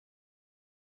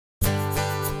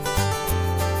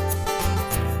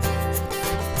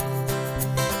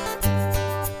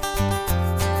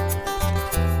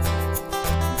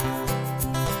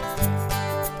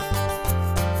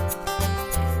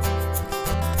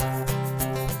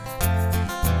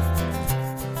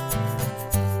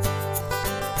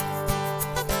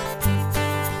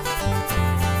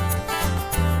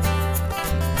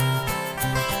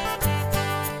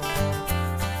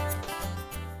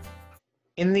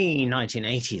In the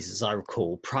 1980s, as I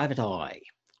recall, Private Eye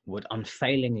would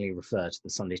unfailingly refer to the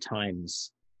Sunday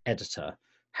Times editor,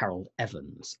 Harold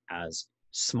Evans, as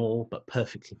small but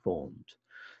perfectly formed.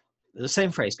 The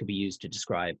same phrase could be used to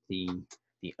describe the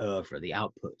oeuvre, the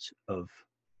output of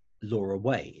Laura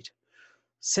Wade.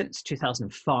 Since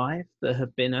 2005, there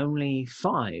have been only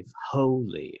 5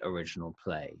 wholly original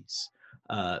plays.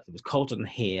 There was Colder Than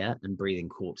Here and Breathing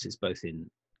Corpses, both in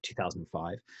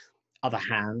 2005. Other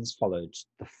Hands followed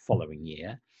the following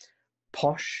year.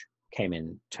 Posh came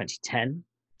in 2010,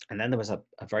 and then there was a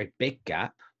very big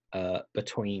gap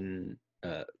between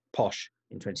Posh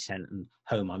in 2010 and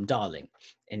Home I'm Darling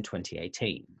in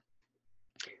 2018.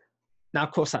 Now,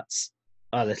 of course, that's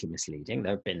a little misleading.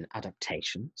 There have been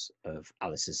adaptations of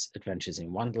Alice's Adventures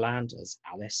in Wonderland as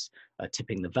Alice,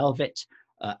 Tipping the Velvet,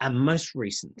 and most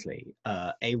recently,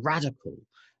 a radical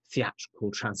theatrical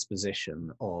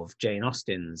transposition of Jane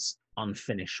Austen's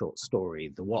unfinished short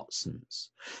story, The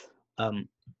Watsons.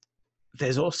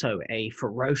 There's also a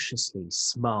ferociously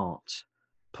smart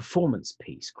performance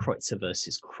piece, Kreutzer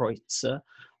versus Kreutzer,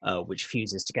 which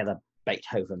fuses together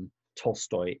Beethoven,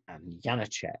 Tolstoy, and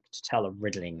Janacek to tell a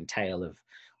riddling tale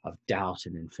of doubt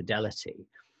and infidelity.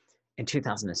 In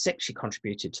 2006, she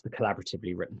contributed to the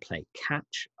collaboratively written play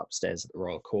Catch, upstairs at the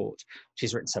Royal Court.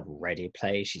 She's written several radio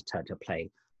plays. She's turned her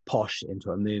play Posh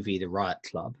into a movie, The Riot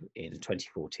Club, in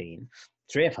 2014.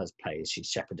 3 of her plays she's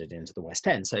shepherded into the West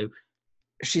End, so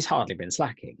she's hardly been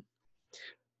slacking.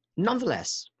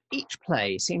 Nonetheless, each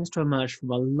play seems to emerge from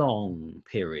a long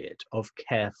period of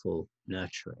careful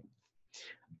nurturing.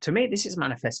 To me, this is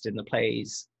manifested in the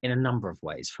plays in a number of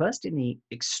ways. First, in the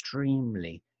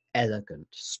extremely elegant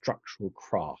structural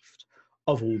craft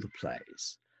of all the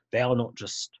plays. They are not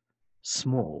just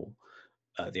small.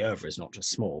 The oeuvre is not just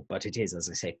small, but it is, as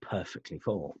I say, perfectly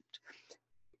formed.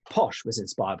 Posh was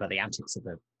inspired by the antics of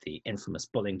the infamous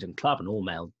Bullingdon Club, an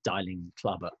all-male dining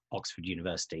club at Oxford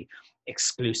University,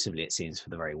 exclusively, it seems,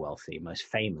 for the very wealthy, most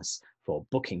famous for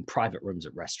booking private rooms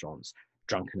at restaurants,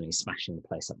 drunkenly smashing the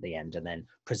place up the end, and then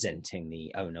presenting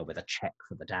the owner with a cheque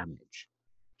for the damage.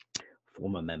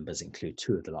 Former members include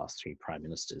 2 of the last 3 prime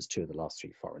ministers, 2 of the last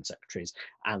 3 foreign secretaries,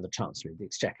 and the Chancellor of the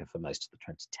Exchequer for most of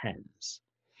the 2010s.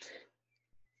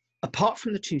 Apart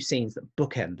from the 2 scenes that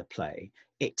bookend the play,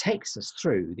 it takes us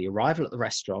through the arrival at the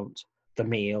restaurant, the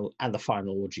meal, and the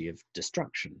final orgy of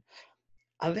destruction.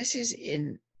 And this is,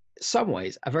 in some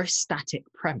ways, a very static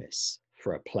premise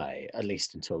for a play, at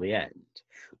least until the end.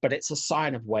 But it's a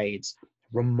sign of Wade's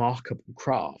remarkable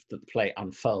craft that the play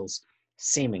unfurls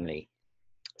seemingly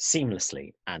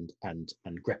seamlessly and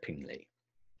grippingly.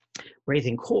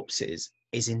 Breathing Corpses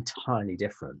is entirely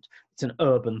different. It's an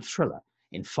urban thriller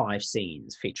in 5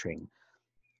 scenes featuring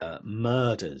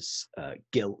murders,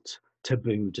 guilt,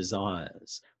 taboo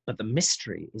desires, but the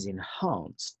mystery is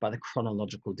enhanced by the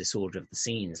chronological disorder of the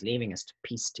scenes, leaving us to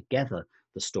piece together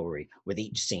the story, with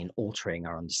each scene altering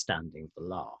our understanding of the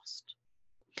last.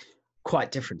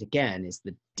 Quite different again is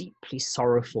the deeply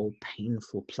sorrowful,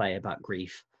 painful play about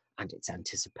grief and its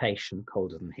anticipation,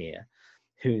 Colder Than Here,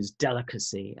 whose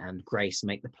delicacy and grace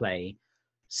make the play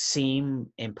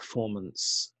seem, in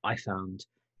performance, I found,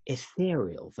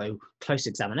 ethereal, though close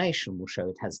examination will show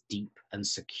it has deep and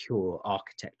secure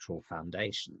architectural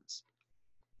foundations.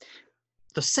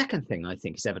 The second thing I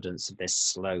think is evidence of this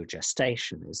slow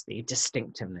gestation is the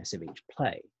distinctiveness of each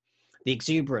play. The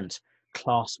exuberant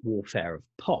class warfare of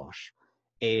Posh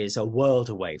is a world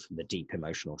away from the deep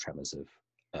emotional tremors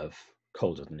of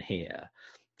Colder Than Here.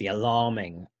 The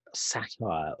alarming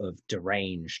satire of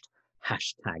deranged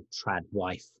 #trad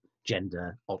wife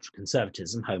gender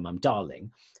ultra-conservatism, Home I'm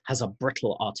Darling, has a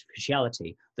brittle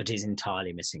artificiality that is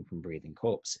entirely missing from Breathing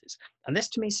Corpses. And this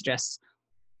to me suggests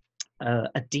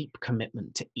a deep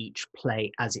commitment to each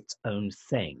play as its own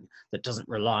thing that doesn't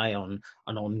rely on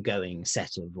an ongoing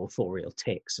set of authorial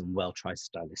tics and well-tried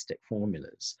stylistic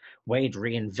formulas. Wade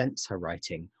reinvents her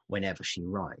writing whenever she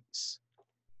writes.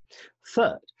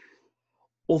 Third,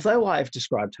 although I've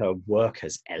described her work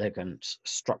as elegant,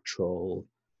 structural,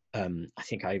 I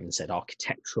think I even said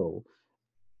architectural,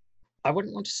 I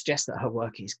wouldn't want to suggest that her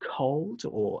work is cold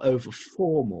or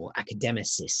over-formal,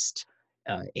 academicist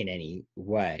in any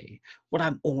way. What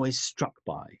I'm always struck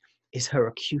by is her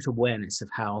acute awareness of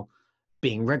how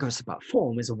being rigorous about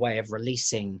form is a way of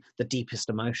releasing the deepest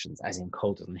emotions, as in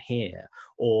Colder Than Here,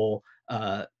 or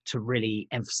to really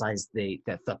emphasize the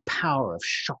power of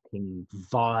shocking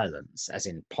violence, as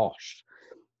in Posh.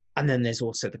 And then there's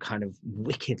also the kind of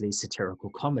wickedly satirical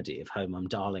comedy of Home I'm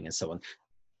Darling and so on.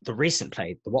 The recent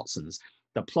play, The Watsons,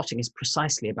 the plotting is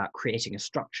precisely about creating a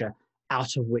structure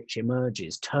out of which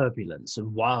emerges turbulence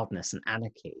and wildness and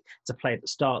anarchy. It's a play that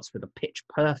starts with a pitch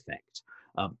perfect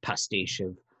pastiche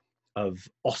of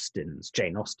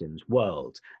Jane Austen's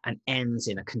world, and ends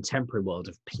in a contemporary world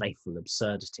of playful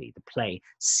absurdity, the play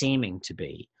seeming to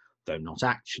be, though not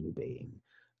actually being,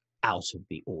 out of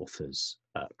the author's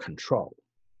control.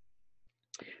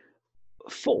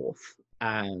 Fourth,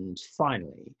 and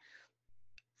finally,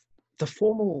 the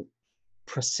formal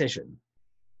precision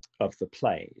of the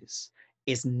plays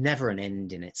is never an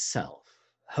end in itself.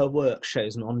 Her work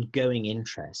shows an ongoing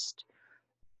interest,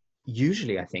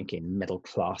 usually, I think, in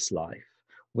middle-class life,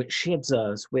 which she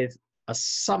observes with a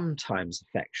sometimes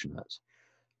affectionate,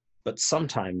 but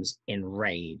sometimes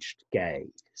enraged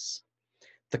gaze.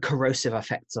 The corrosive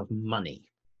effects of money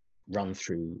run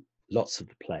through lots of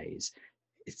the plays.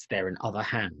 It's there in Other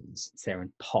Hands, it's there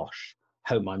in Posh,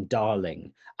 Home I'm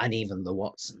Darling, and even The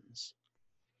Watsons.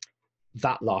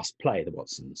 That last play, The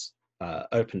Watsons,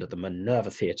 opened at the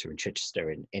Minerva Theatre in Chichester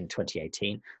in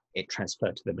 2018. It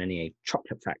transferred to the Menier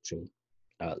Chocolate Factory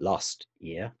last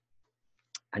year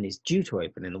and is due to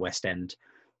open in the West End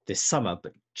this summer.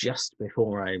 But just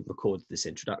before I recorded this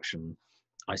introduction,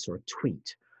 I saw a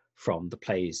tweet from the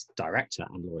play's director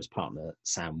and Laura's partner,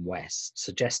 Sam West,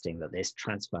 suggesting that this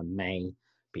transfer may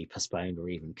be postponed or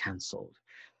even cancelled.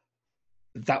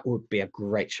 That would be a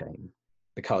great shame,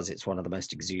 because it's one of the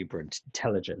most exuberant,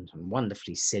 intelligent, and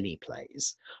wonderfully silly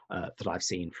plays that I've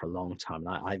seen for a long time.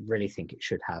 And I really think it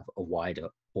should have a wider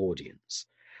audience.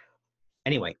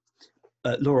 Anyway,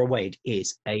 Laura Wade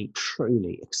is a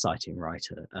truly exciting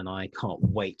writer, and I can't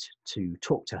wait to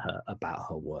talk to her about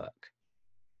her work.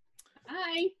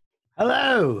 Hi.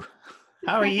 Hello.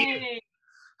 How are you? Hey.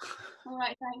 All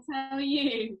right, thanks. How are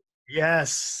you?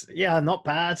 Yes. Yeah, not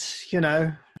bad. You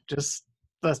know, just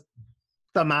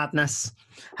the madness.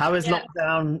 How is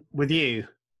lockdown with you?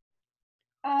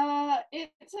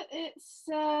 It's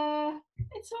all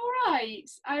right.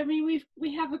 I mean,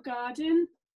 we have a garden,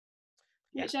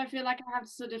 which I feel like I have to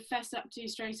sort of fess up to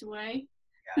straight away,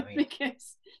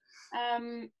 because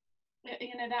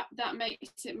you know, that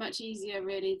makes it much easier,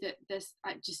 really. That there's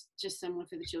just somewhere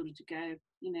for the children to go.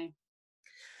 You know,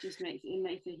 just makes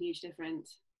a huge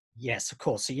difference. Yes, of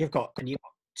course. So you've got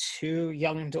 2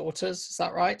 young daughters, is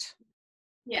that right?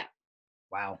 Yeah.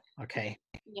 Wow. Okay.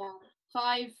 Yeah.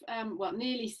 5, well,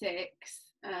 nearly 6,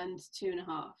 and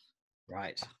 2.5.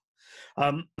 Right.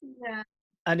 Yeah.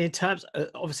 And in terms,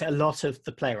 obviously, a lot of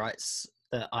the playwrights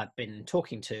that I've been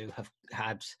talking to have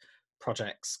had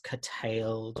projects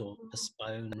curtailed or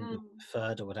postponed, or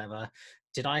deferred, or whatever.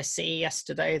 Did I see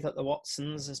yesterday that The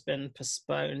Watsons has been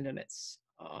postponed, and it's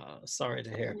sorry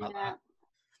to hear about that.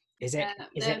 Is it?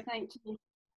 Thank you.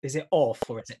 Is it off,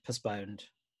 or is it postponed?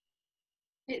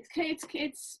 It's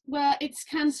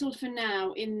cancelled for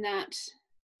now, in that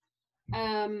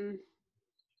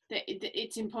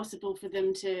it's impossible for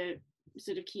them to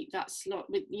sort of keep that slot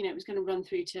with, you know, it was going to run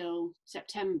through till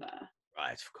September.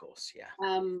 Right, of course, yeah.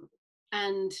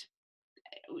 And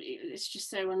it's just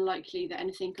so unlikely that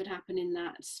anything could happen in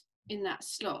that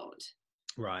slot.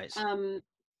 Right.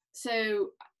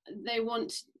 So they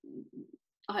want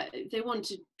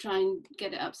to try and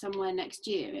get it up somewhere next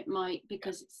year. It might,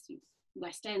 because it's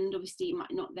West End, obviously it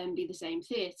might not then be the same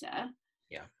theatre.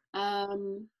 Yeah.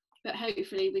 But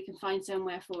hopefully we can find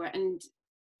somewhere for it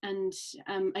and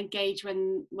engage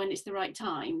when it's the right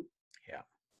time.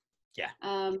 Yeah.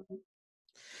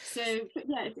 So, but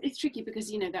yeah, it's tricky,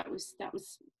 because, you know, that was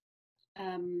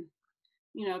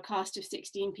you know, a cast of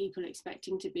 16 people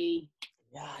expecting to be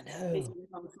busy the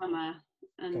whole summer,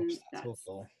 and gosh, that's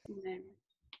awful. You know,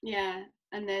 yeah,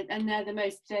 and they're the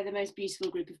most beautiful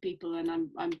group of people, and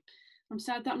I'm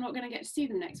sad that I'm not going to get to see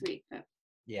them next week. But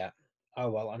yeah. Oh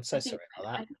well, I'm so sorry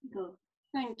about that.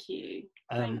 Thank you.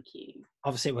 Thank you.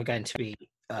 Obviously, we're going to be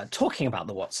talking about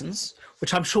The Watsons,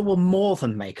 which I'm sure will more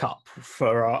than make up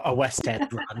for a West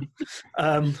End run.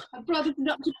 I'd rather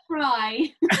not to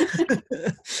try.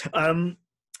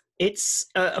 It's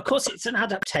of course, it's an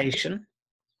adaptation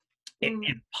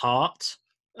in part,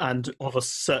 and of a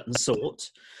certain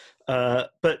sort.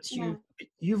 But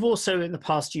you've also, in the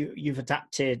past, you've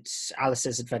adapted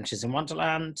Alice's Adventures in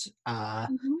Wonderland.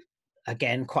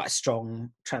 Again, quite a strong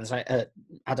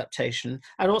adaptation,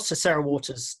 and also Sarah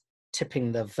Waters'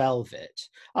 Tipping the Velvet.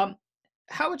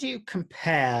 How would you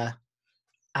compare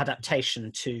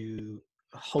adaptation to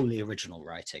wholly original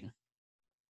writing?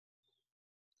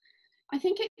 I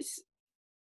think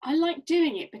I like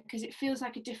doing it because it feels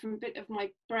like a different bit of my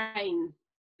brain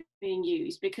being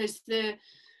used, because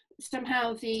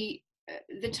somehow the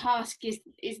the task is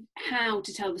how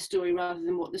to tell the story rather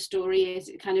than what the story is.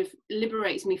 It kind of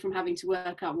liberates me from having to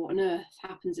work out what on earth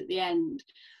happens at the end,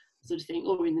 sort of thing,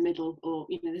 or in the middle, or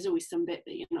there's always some bit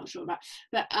that you're not sure about.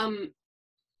 But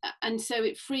and so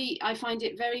I find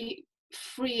it very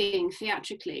freeing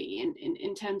theatrically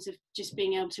in terms of just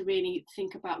being able to really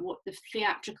think about what the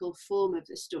theatrical form of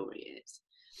the story is.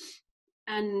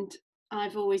 And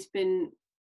I've always really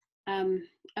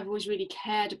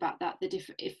cared about that, that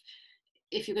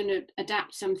if you're going to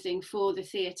adapt something for the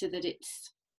theatre, that it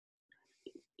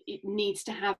needs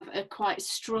to have a quite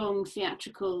strong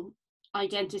theatrical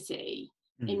identity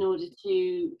in order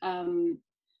to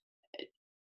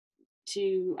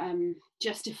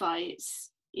justify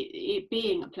it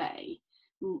being a play,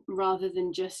 rather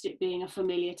than just it being a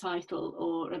familiar title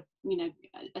or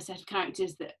a set of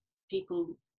characters that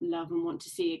people love and want to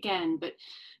see again, but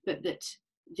that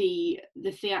the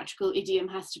theatrical idiom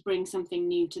has to bring something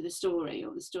new to the story,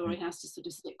 or the story has to sort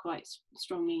of sit quite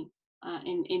strongly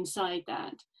inside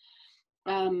that.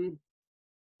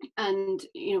 And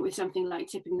with something like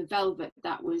Tipping the Velvet,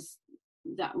 that was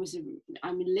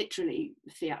literally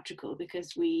theatrical,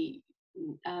 because we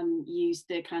used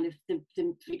the kind of the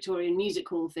Victorian music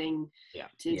hall thing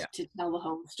to tell the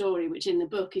whole story, which in the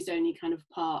book is only kind of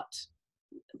part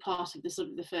of the sort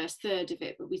of the first third of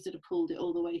it, but we sort of pulled it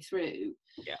all the way through.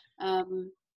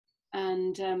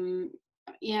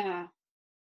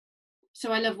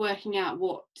 So I love working out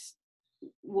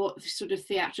what sort of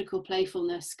theatrical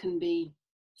playfulness can be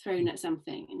thrown at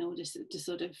something in order to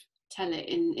sort of tell it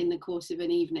in the course of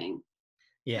an evening,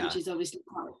 which is obviously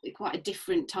quite a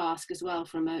different task as well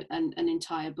from an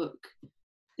entire book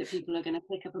that people are going to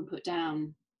pick up and put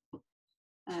down.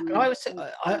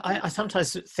 I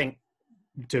sometimes think,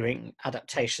 doing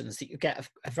adaptations, that you get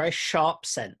a very sharp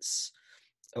sense,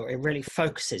 or it really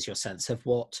focuses your sense of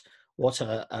what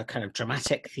a kind of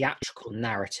dramatic theatrical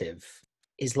narrative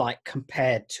is like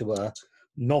compared to a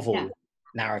novel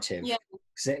narrative,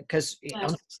 because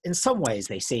in some ways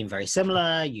they seem very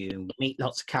similar. You meet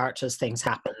lots of characters, things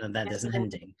happen, and then there's an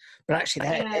ending, but actually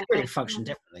they really function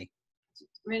differently.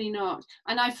 Really not.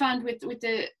 And I found with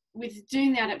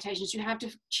doing the adaptations, you have to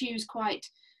choose quite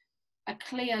a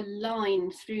clear line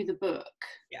through the book,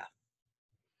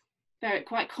 very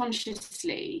quite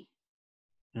consciously,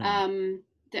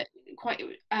 that quite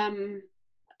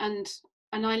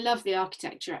and I love the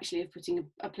architecture actually of putting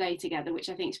a play together, which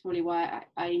I think is probably why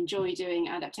I enjoy doing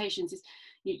adaptations. Is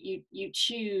you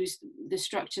choose the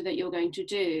structure that you're going to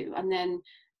do, and then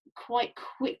quite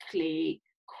quickly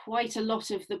quite a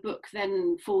lot of the book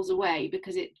then falls away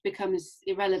because it becomes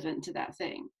irrelevant to that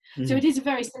thing. So it is a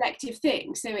very selective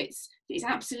thing. So it's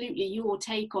absolutely your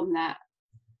take on that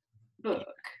book.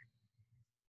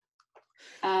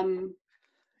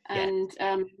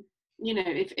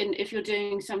 If you're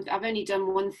doing something, I've only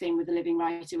done one thing with The Living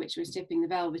Writer, which was Tipping the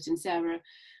Velvet, and Sarah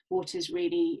Waters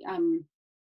really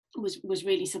was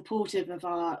really supportive of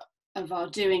our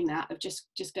doing that, of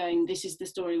just going, this is the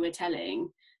story we're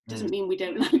telling. Doesn't mean we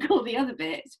don't like all the other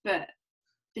bits, but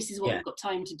this is what we've got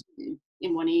time to do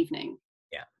in one evening.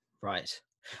 Yeah, right.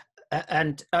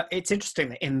 And it's interesting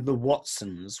that in The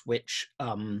Watsons, which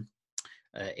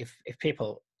if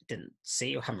people didn't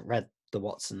see or haven't read The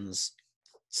Watsons,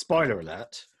 spoiler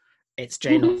alert, it's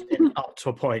Jane Austen up to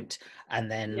a point,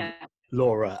 and then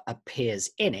Laura appears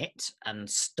in it and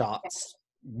starts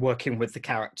working with the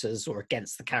characters or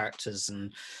against the characters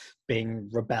and being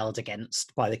rebelled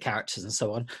against by the characters and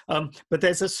so on. But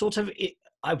there's a sort of,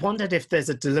 I wondered if there's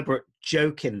a deliberate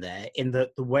joke in there, in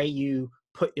that the way you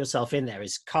put yourself in there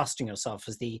is casting yourself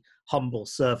as the humble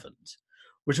servant,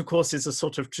 which of course is a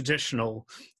sort of traditional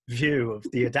view of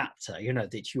the adapter,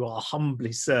 that you are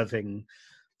humbly serving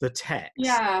the text.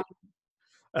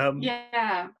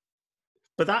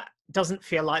 But that doesn't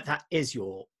feel like that is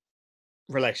your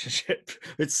relationship.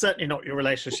 It's certainly not your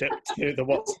relationship to the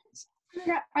Watsons.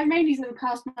 I mainly sort of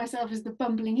cast myself as the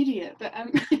bumbling idiot, but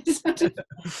it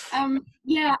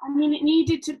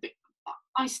needed to be.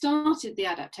 I started the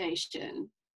adaptation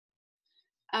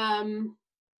in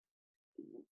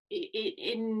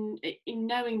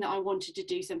knowing that I wanted to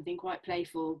do something quite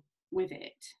playful with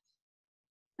it,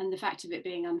 and the fact of it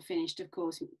being unfinished, of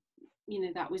course,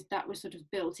 that was sort of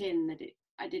built in, that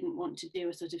I didn't want to do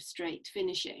a sort of straight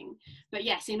finishing. But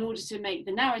yes, in order to make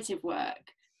the narrative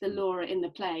work, the Laura in the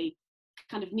play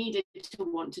kind of needed to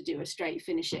want to do a straight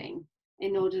finishing,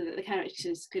 in order that the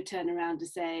characters could turn around and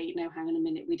say, no, hang on a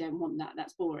minute, we don't want that,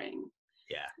 that's boring.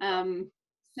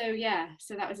 So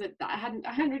that was I hadn't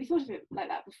really thought of it like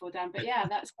that before, Dan, but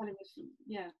that's kind of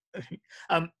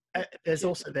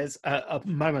there's a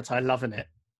moment I love in it,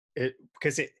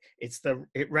 because it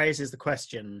raises the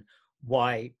question,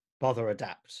 why bother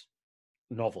adapt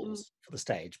novels for the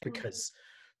stage? Because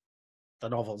the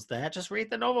novel's there, just read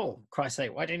the novel. Christ's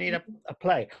sake, why do you need a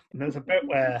play? And there's a bit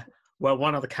where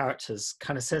one of the characters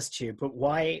kind of says to you, but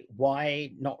why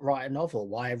not write a novel?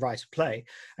 Why write a play?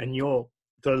 And the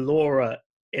Laura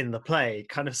in the play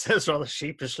kind of says rather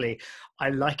sheepishly, I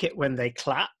like it when they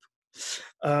clap.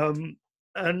 And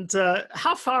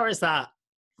how far is that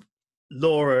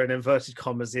Laura in inverted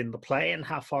commas in the play, and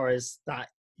how far is that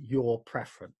your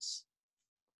preference?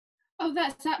 Oh,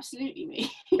 that's absolutely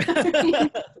me.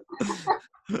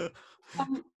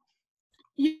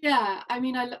 Yeah, I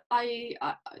mean, I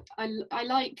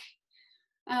like.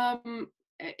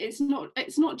 It's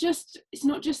not just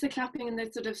the clapping and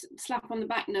the sort of slap on the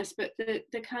backness, but the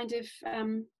kind of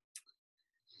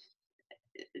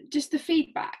just the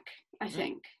feedback. I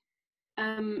think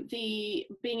the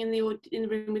being in the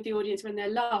room with the audience when they're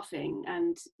laughing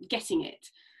and getting it,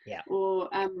 or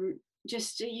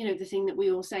just the thing that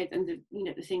we all say, and the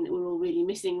thing that we're all really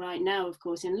missing right now, of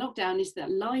course, in lockdown, is that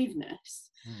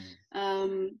liveness.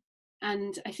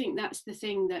 And I think that's the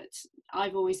thing that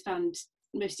I've always found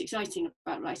most exciting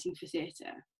about writing for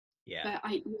theatre. But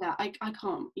I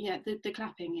can't. The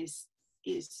clapping is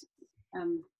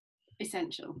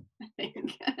essential, I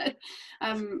think.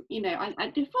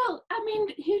 Well, I mean,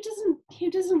 who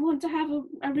doesn't want to have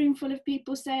a room full of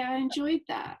people say, I enjoyed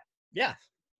that? Yeah.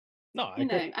 No, I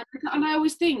agree. And I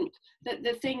always think that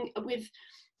the thing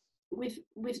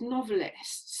with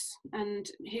novelists, and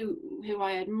who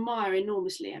I admire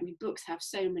enormously, I mean, books have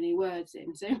so many words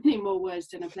in, so many more words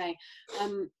than a play,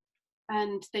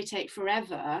 and they take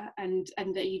forever, and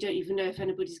that you don't even know if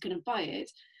anybody's going to buy it.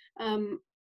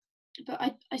 But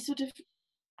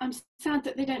I'm sad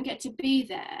that they don't get to be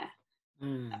there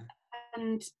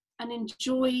and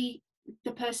enjoy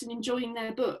the person enjoying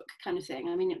their book, kind of thing.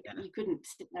 I mean, you couldn't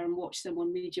sit there and watch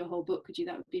someone read your whole book, could you?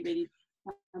 That would be really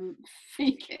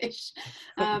freakish.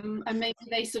 And maybe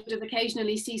they sort of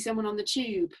occasionally see someone on the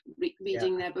tube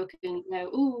reading their book and go,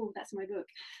 oh, that's my book.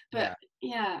 But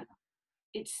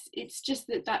it's just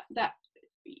that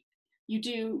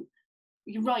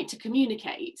you write to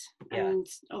communicate, and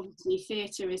obviously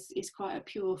theatre is quite a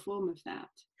pure form of that,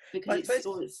 because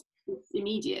it's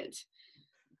immediate.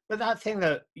 But that thing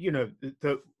that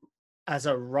that as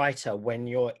a writer, when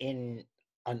you're in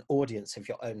an audience of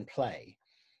your own play,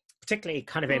 particularly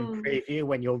kind of in preview,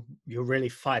 when you're really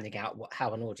finding out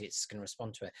how an audience is going to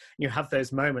respond to it, and you have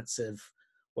those moments of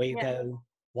where you go,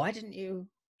 why didn't you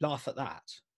laugh at that,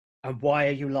 and why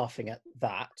are you laughing at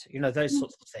that, those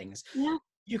sorts of things.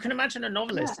 You can imagine a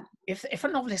novelist, if a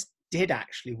novelist did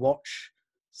actually watch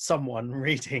someone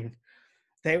reading,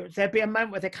 there'd be a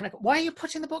moment where they kind of go, why are you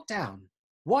putting the book down?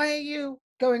 Why are you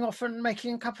going off and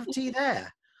making a cup of tea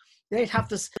there? They'd have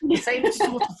the same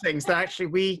sort of things that actually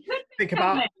we think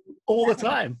about all the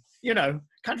time.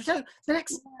 Kind of, the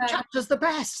next chapter's the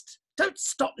best. Don't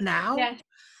stop now.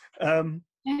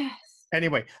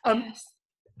 Anyway,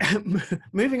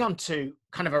 moving on to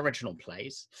kind of original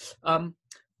plays. I'm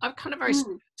kind of very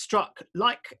struck,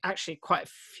 like actually quite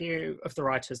a few of the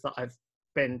writers that I've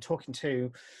been talking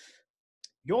to,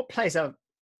 your plays are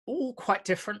all quite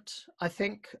different, I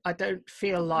think. I don't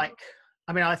feel like,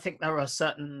 I think there are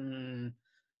certain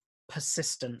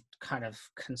persistent kind of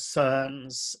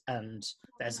concerns, and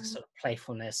there's a sort of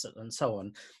playfulness and so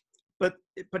on. But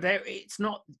it's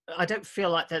not, I don't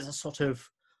feel like there's a sort of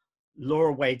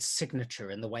Laura Wade's signature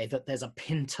in the way that there's a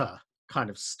Pinter kind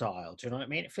of style. Do you know what I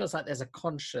mean? It feels like there's a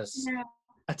conscious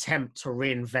attempt to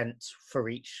reinvent for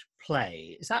each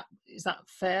play. Is that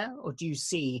fair, or do you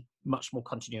see much more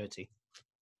continuity?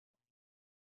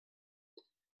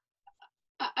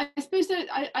 I suppose that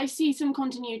I see some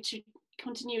continuity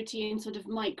in sort of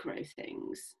micro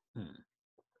things,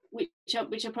 which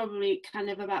are probably kind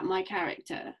of about my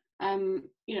character.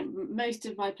 Most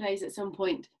of my plays at some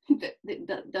point,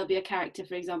 there'll be a character,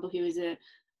 for example, who is a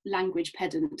language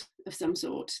pedant of some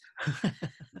sort.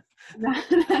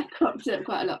 That crops up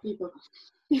quite a lot. People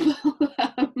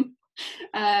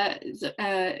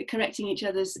correcting each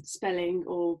other's spelling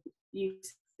or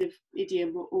use of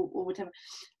idiom or whatever.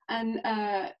 And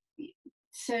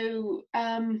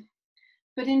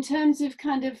but in terms of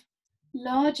kind of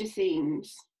larger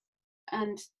themes,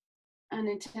 and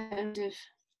in terms of,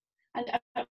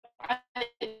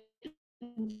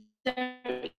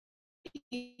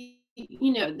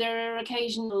 there are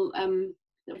occasional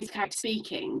character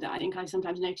speaking that I think I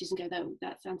sometimes notice and go,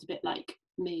 that sounds a bit like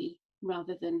me,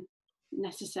 rather than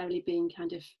necessarily being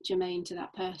kind of germane to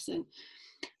that person.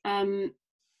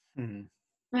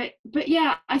 But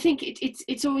yeah, I think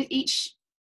it's always each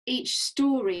each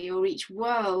story or each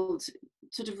world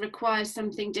sort of requires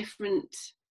something different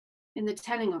in the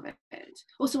telling of it.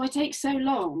 Also, I take so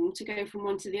long to go from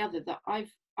one to the other that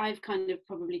I've kind of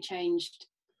probably changed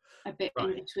a bit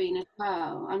in between as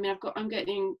well. I mean, I'm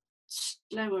getting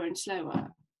slower and slower.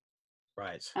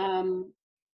 Right.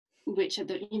 Which are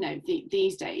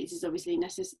these days is obviously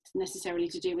necessarily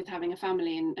to do with having a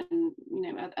family and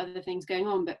other things going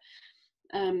on. But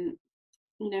Home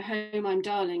I'm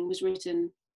Darling was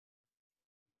written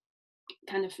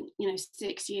kind of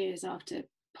 6 years after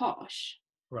Posh.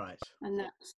 Right. And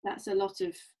that's a lot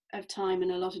of time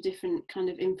and a lot of different kind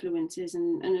of influences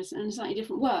and a slightly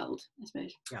different world, I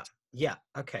suppose. Yeah.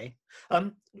 Okay.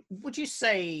 Would you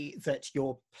say that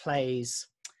your plays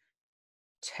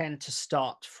tend to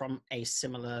start from a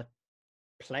similar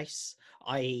place?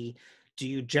 I.e., do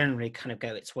you generally kind of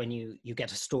go, it's when you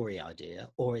get a story idea,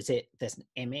 or is it there's an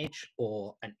image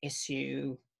or an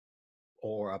issue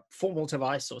or a formal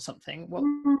device or something? What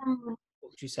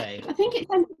would you say? I think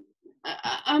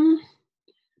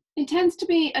it tends to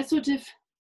be a sort of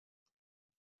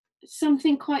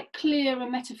something quite clear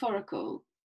and metaphorical,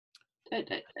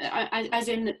 as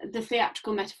in the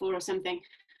theatrical metaphor or something.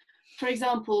 For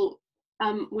example,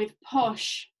 with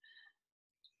Posh,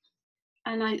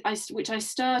 and which I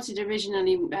started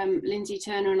originally, Lindsay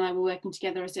Turner and I were working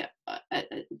together as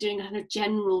doing a kind of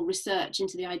general research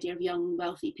into the idea of young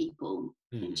wealthy people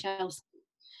in Chelsea,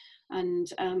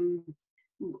 and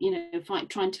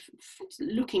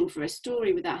looking for a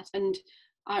story with that. And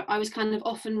I was kind of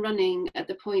often running at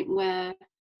the point where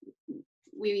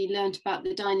we learned about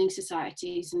the dining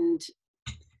societies, and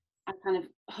I kind of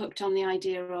hooked on the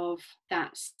idea of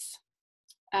that's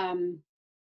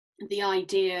the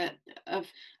idea of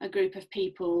a group of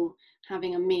people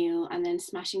having a meal and then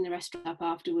smashing the restaurant up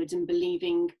afterwards and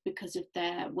believing because of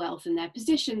their wealth and their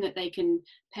position that they can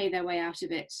pay their way out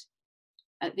of it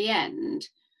at the end,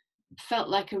 felt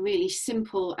like a really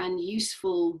simple and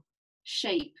useful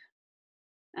shape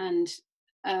and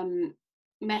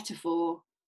metaphor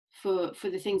for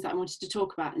the things that I wanted to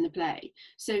talk about in the play.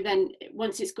 So then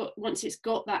once it's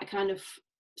got that kind of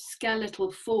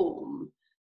skeletal form,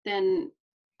 then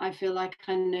I feel like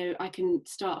I know I can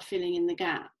start filling in the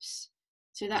gaps.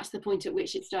 So that's the point at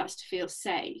which it starts to feel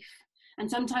safe. And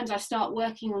sometimes I start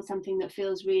working on something that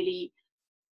feels really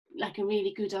like a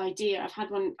really good idea.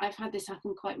 I've had this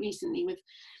happen quite recently with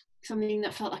something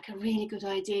that felt like a really good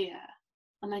idea,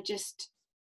 and I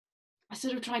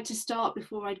sort of tried to start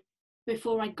before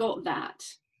I got that,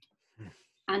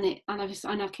 and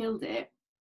I've killed it.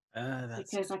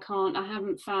 Because I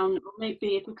haven't found,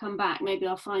 maybe it will come back, maybe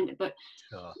I'll find it, but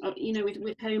sure.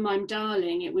 With Home I'm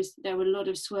Darling, there were a lot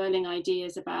of swirling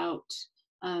ideas about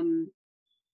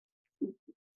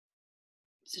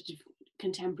sort of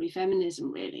contemporary feminism,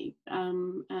 really,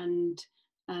 and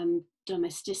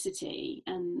domesticity,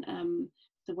 and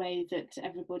the way that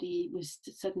everybody was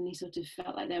suddenly sort of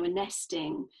felt like they were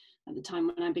nesting at the time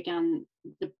when I began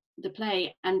the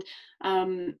play, and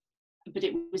but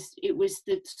it was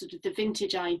the sort of the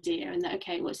vintage idea, and that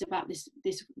it's about this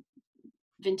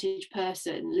vintage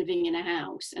person living in a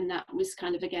house, and that was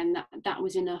kind of, again, that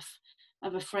was enough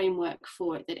of a framework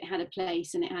for it, that it had a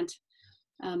place and it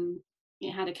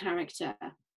had a character,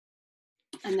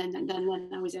 and then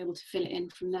I was able to fill it in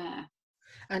from there.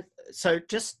 And so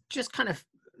just kind of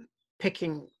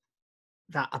picking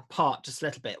that apart just a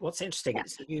little bit, what's interesting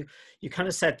is you kind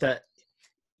of said that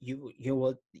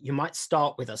you might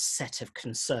start with a set of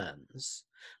concerns,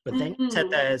 but then you said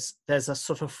there's a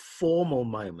sort of formal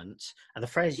moment, and the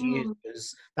phrase you used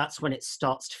was that's when it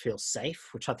starts to feel safe,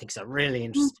 which I think is a really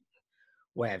interesting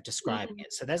way of describing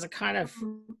it. So there's a kind of,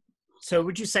 so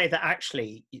would you say that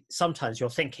actually sometimes you're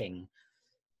thinking,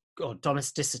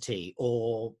 domesticity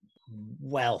or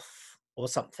wealth or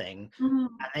something, and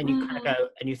then you kind of go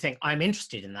and you think, I'm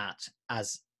interested in that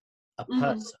as a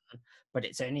person, but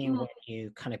it's only when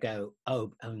you kind of go,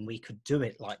 and we could do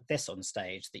it like this on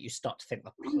stage, that you start to think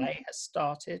the play has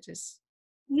started.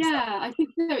 I think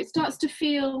so. It starts to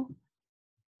feel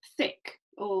thick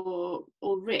or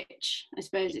rich, I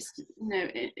suppose. It's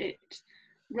it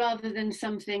rather than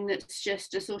something that's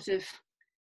just a sort of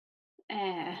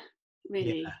air,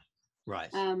 really. Right.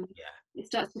 It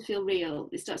starts to feel real.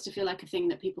 It starts to feel like a thing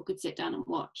that people could sit down and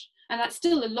watch. And that's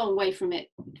still a long way from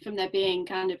there being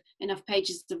kind of enough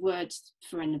pages of words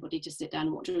for anybody to sit down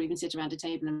and watch, or even sit around a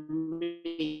table and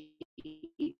read.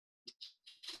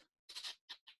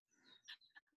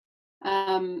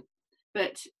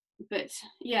 But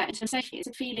yeah, it's a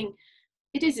feeling.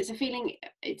 It's a feeling.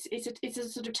 It's a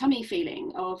sort of tummy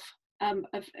feeling of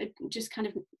just kind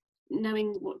of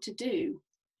knowing what to do.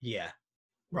 Yeah.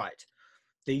 Right.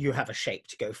 that you have a shape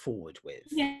to go forward with.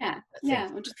 Or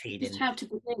just how to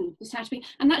begin, just how to be,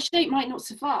 and that shape might not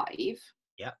survive.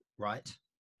 Yeah, right.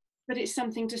 But it's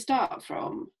something to start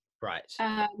from. Right.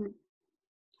 Rather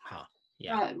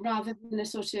than a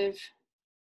sort of,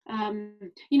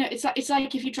 it's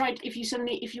like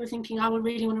if you were thinking, I would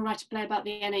really want to write a play about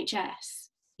the NHS.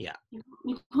 Yeah.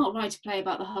 You can't write a play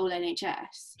about the whole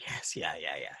NHS. Yes. Yeah.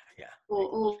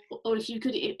 Or if you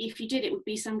could, if you did, it would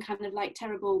be some kind of like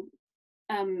terrible,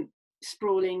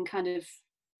 sprawling kind of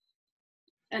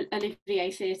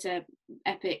Olivier theatre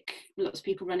epic, lots of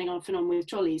people running off and on with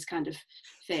trolleys kind of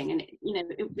thing, and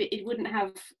it wouldn't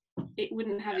have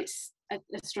its a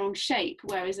strong shape.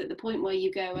 Whereas at the point where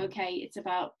you go, okay, it's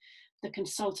about the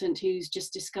consultant who's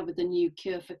just discovered the new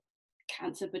cure for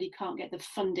cancer, but he can't get the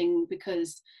funding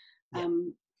because,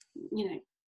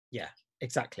 Yeah,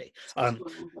 exactly.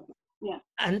 Yeah.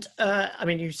 And I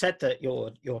mean, you said that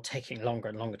you're taking longer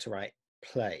and longer to write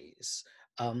plays.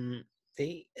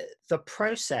 The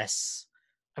process,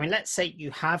 I mean, let's say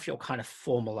you have your kind of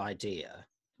formal idea,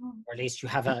 or at least you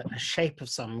have a shape of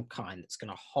some kind that's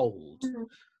going to hold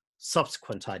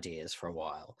subsequent ideas for a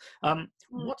while.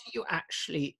 What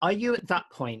are you at that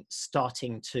point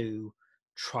starting to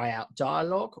try out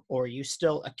dialogue, or are you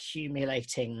still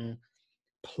accumulating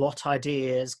plot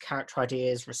ideas, character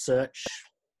ideas, research,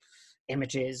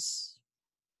 images?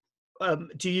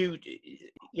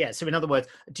 So in other words,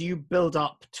 do you build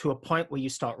up to a point where you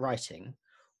start writing,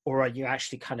 or are you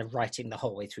actually kind of writing the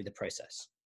whole way through the process?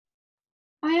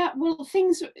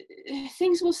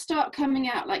 Things will start coming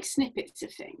out like snippets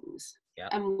of things,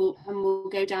 and we'll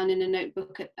go down in a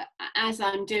notebook as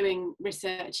I'm doing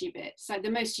researchy bits. Like the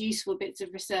most useful bits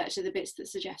of research are the bits that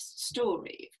suggest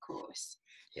story, of course.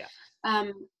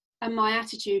 And my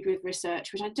attitude with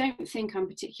research, which I don't think I'm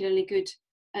particularly good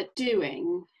at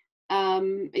doing,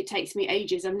 it takes me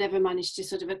ages. I've never managed to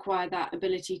sort of acquire that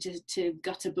ability to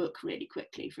gut a book really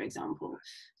quickly, for example.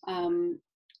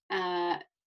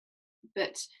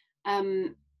 But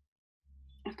I've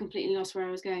completely lost where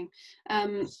I was going.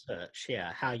 Research,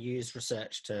 how you use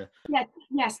research to.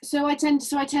 Yes. So I tend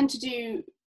to do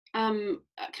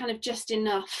kind of just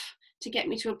enough to get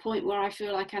me to a point where I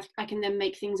feel like I can then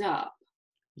make things up.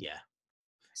 Yeah.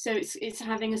 So it's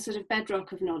having a sort of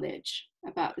bedrock of knowledge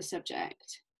about the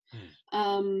subject,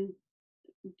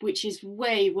 which is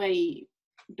way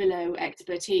below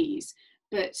expertise.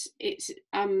 But it's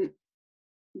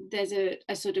there's a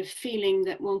sort of feeling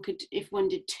that if one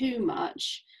did too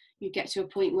much, you get to a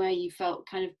point where you felt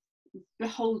kind of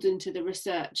beholden to the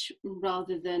research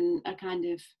rather than a kind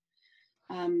of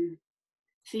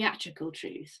theatrical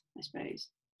truth, I suppose.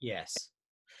 Yes.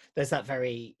 There's that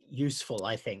very useful,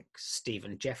 I think,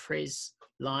 Stephen Jeffries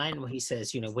line where he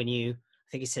says, when you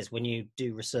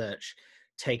do research,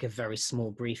 take a very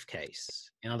small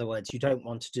briefcase. In other words, you don't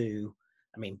want to do,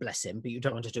 I mean, bless him, but you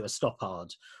don't want to do a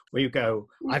Stoppard where you go,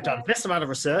 I've done this amount of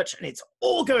research and it's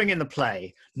all going in the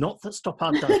play. Not that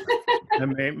Stoppard does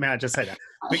that. May I just say that?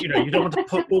 But, you don't want to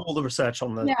put all the research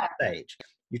on the stage.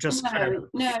 You just kind of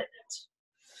fit it.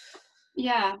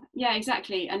 Yeah,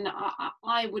 exactly. And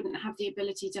I wouldn't have the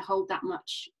ability to hold that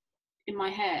much in my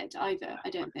head either, I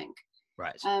don't think.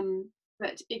 Right.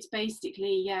 But it's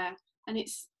basically, and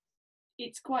it's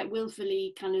quite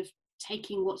willfully kind of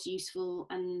taking what's useful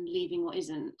and leaving what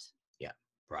isn't. Yeah,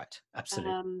 right.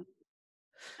 Absolutely.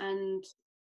 And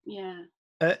yeah.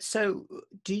 So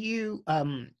do you,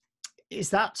 is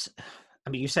that, I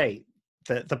mean, you say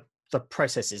the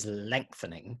process is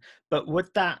lengthening, but would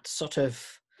that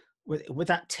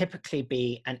typically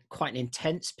be quite an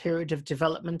intense period of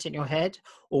development in your head,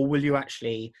 or will you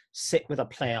actually sit with a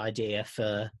play idea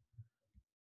for,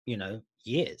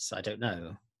 years? I don't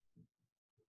know.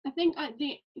 I think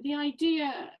the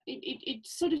idea it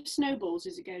sort of snowballs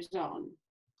as it goes on.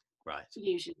 Right.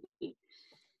 Usually.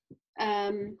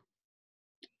 And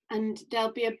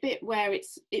there'll be a bit where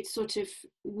it's sort of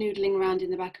noodling around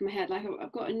in the back of my head. Like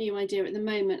I've got a new idea at the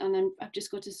moment, and I've just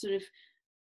got a sort of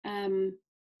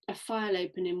a file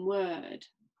open in Word,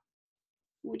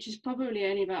 which is probably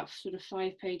only about sort of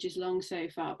 5 pages long so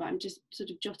far, but I'm just sort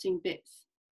of jotting bits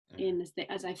in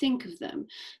as I think of them.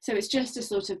 So it's just a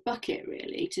sort of bucket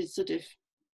really to sort of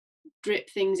drip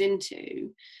things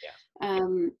into.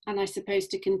 And I suppose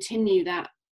to continue that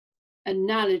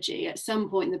analogy, at some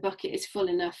point the bucket is full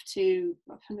enough to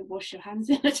kind of wash your hands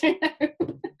in. I don't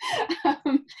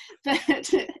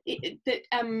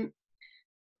know.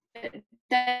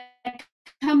 There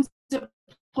comes a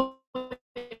point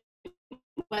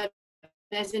where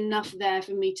there's enough there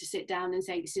for me to sit down and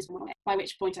say this is my way, by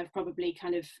which point I've probably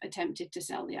kind of attempted to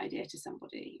sell the idea to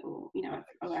somebody, or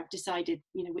I've decided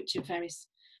which of various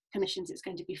commissions it's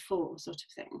going to be for, sort of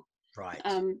thing. Right.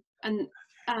 And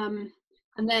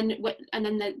then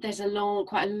there's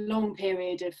quite a long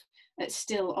period of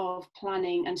still of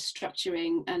planning and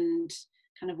structuring and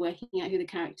kind of working out who the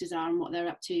characters are and what they're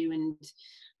up to,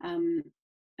 and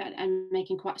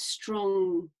making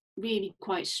really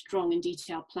quite strong and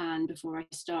detailed plan before I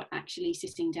start actually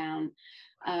sitting down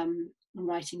and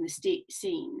writing the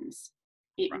scenes.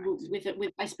 With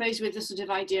I suppose with the sort of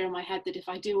idea in my head that if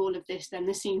I do all of this, then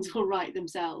the scenes will write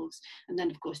themselves, and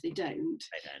then of course they don't.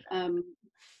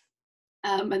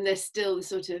 And there's still the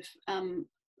sort of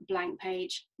blank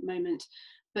page moment,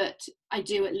 but I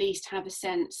do at least have a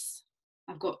sense.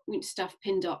 I've got stuff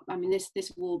pinned up. I mean, this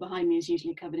wall behind me is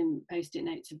usually covered in post-it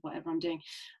notes of whatever I'm doing.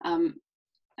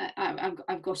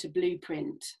 I've got a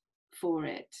blueprint for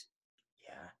it.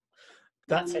 Yeah,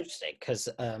 that's interesting, because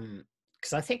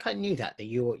I think I knew that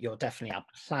you're definitely a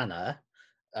planner,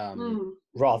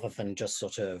 rather than just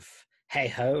sort of, hey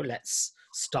ho, let's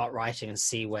start writing and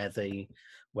see where the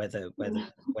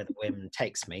whim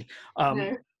takes me.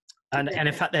 No. And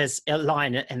in fact, there's a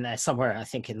line in there somewhere, I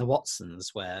think in the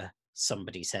Watsons, where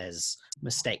somebody says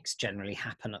mistakes generally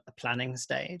happen at the planning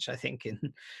stage, I think, in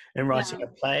writing a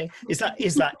play. Is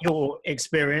that your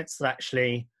experience, that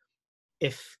actually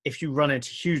if you run into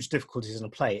huge difficulties in a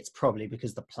play, it's probably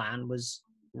because the plan was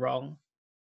wrong?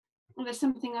 Well, there's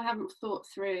something I haven't thought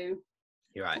through.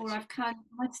 You're right. Or I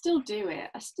still do it.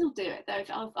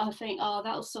 Though. I'll think, oh,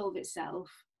 that'll solve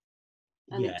itself,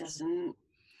 and it doesn't.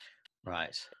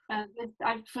 Right.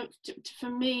 For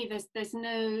me, there's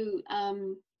no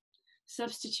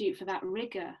substitute for that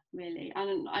rigor, really.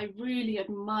 And I really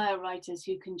admire writers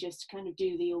who can just kind of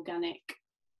do the organic,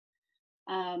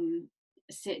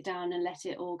 sit down and let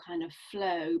it all kind of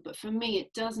flow. But for me,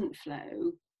 it doesn't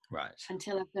flow. Right.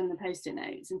 Until I've done the post-it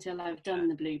notes, until I've done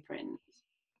the blueprint.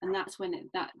 And that's when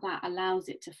that allows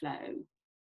it to flow.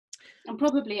 And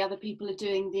probably other people are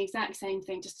doing the exact same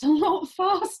thing, just a lot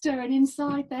faster and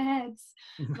inside their heads,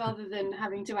 rather than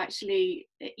having to actually,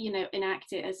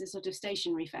 enact it as a sort of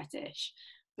stationary fetish.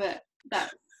 But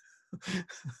that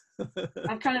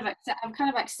I've kind of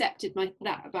accepted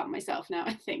that about myself now.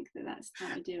 I think that's how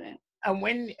I do it. And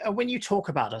when you talk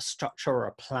about a structure or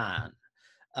a plan,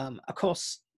 of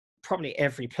course, probably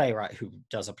every playwright who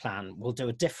does a plan will do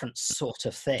a different sort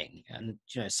of thing. And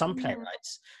some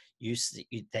playwrights,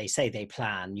 they say they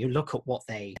plan. You look at what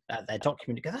their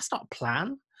document, you go, that's not a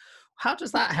plan. How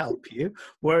does that help you?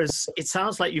 Whereas it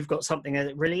sounds like you've got something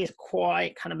that really is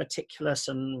quite kind of meticulous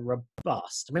and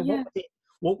robust. I mean,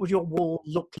 what would your wall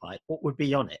look like? What would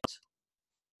be on it?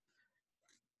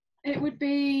 It would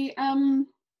be a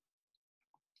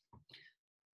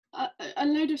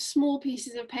load of small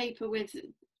pieces of paper with,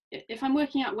 if I'm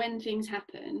working out when things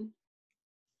happen,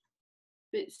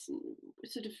 it's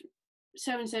sort of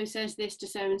so-and-so says this to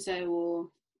so-and-so, or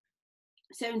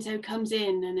so-and-so comes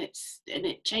in and it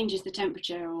changes the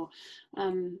temperature, or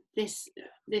this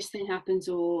thing happens,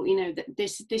 or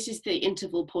this is the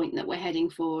interval point that we're heading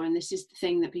for, and this is the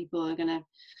thing that people are going to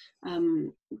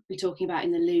be talking about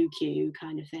in the loo queue,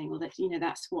 kind of thing, or that's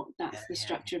the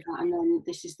structure of that. And then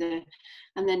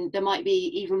and then there might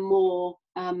be even more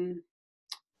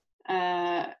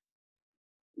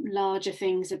larger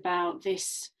things about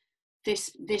this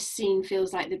scene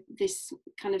feels like this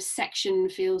kind of section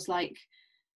feels like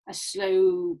a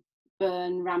slow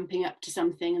burn ramping up to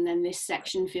something, and then this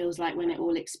section feels like when it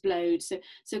all explodes,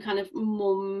 so kind of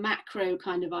more macro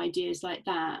kind of ideas like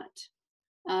that,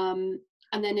 and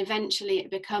then eventually it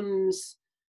becomes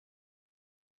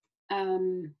a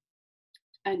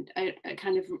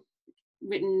kind of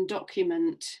written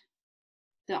document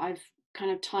that I've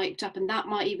kind of typed up, and that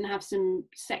might even have some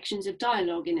sections of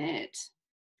dialogue in it,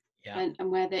 and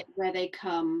where they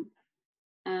come,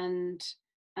 and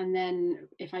then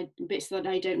bits that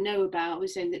I don't know about,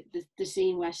 was saying that the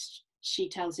scene where she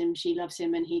tells him she loves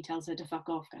him and he tells her to fuck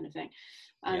off, kind of thing,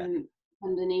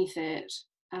 underneath it,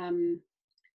 and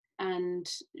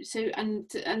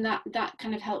that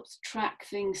kind of helps track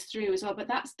things through as well. But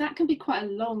that can be quite a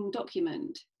long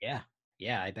document. I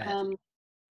bet.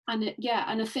 And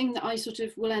a thing that I sort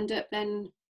of will end up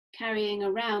then carrying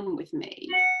around with me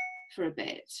for a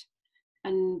bit,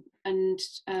 and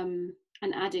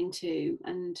adding to,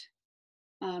 and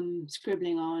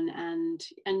scribbling on,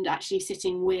 and actually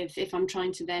sitting with, if I'm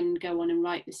trying to then go on and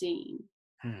write the scene.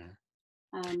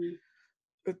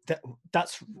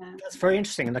 That's very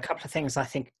interesting. And a couple of things I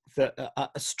think that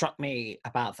struck me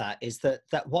about that is that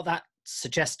what that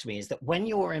suggests to me is that when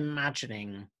you're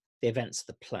imagining the events of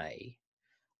the play,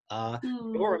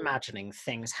 you're imagining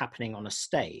things happening on a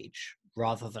stage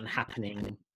rather than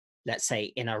happening, let's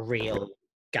say, in a real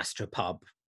gastropub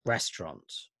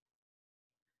restaurant?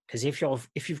 Because if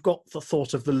you've got the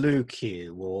thought of the loo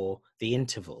queue or the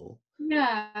interval,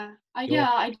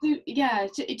 I do. Yeah,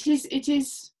 it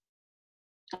is.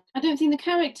 I don't think the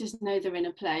characters know they're in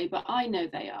a play, but I know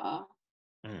they are.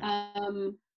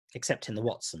 Except in the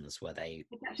Watsons, where they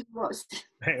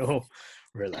all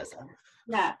realise that.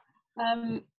 Yeah,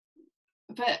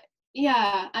 but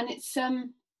yeah, and it's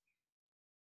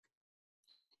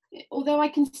although I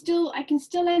can still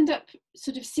end up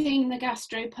sort of seeing the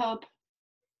gastropub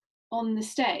on the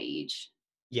stage.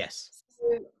 Yes.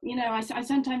 So, you know, I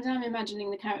sometimes am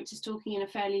imagining the characters talking in a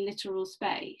fairly literal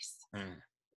space.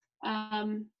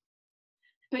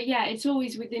 But yeah, it's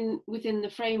always within the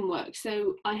framework.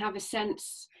 So I have a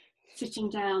sense sitting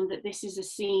down that this is a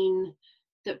scene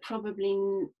that probably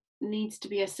needs to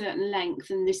be a certain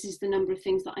length, and this is the number of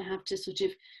things that I have to sort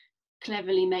of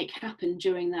cleverly make happen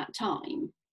during that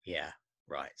time. Yeah,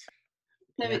 right.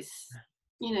 So it's,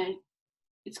 you know,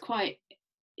 it's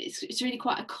really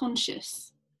quite a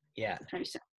conscious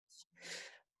process.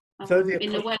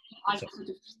 In a way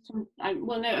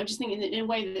I'm just thinking that in a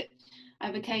way that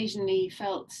I've occasionally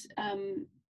felt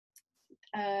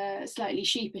slightly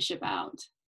sheepish about,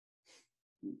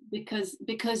 because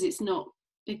it's not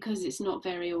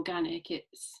very organic.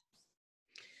 It's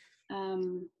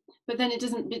but then it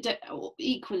doesn't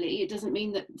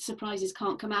mean that surprises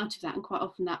can't come out of that, and quite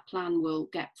often that plan will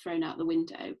get thrown out the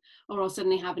window, or I'll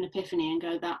suddenly have an epiphany and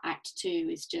go, that act 2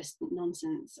 is just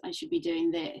nonsense, I should be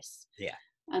doing this.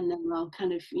 And then I'll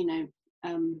kind of, you know,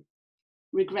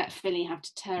 regretfully have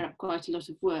to tear up quite a lot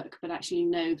of work, but actually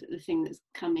know that the thing that's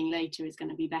coming later is going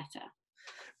to be better.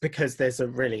 Because there's a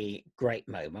really great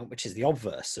moment, which is the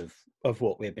obverse of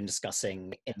what we've been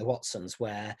discussing in the Watsons,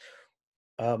 where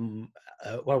one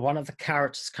of the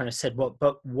characters kind of said, well,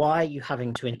 but why are you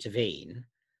having to intervene?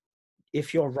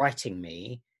 If you're writing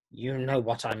me, you know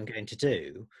what I'm going to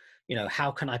do. You know,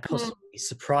 how can I possibly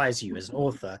surprise you as an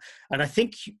author? And I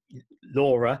think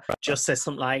Laura just says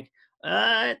something like,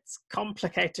 it's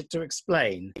complicated to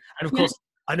explain. And of course,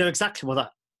 I know exactly what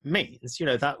that means, you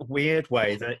know, that weird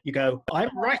way that you go,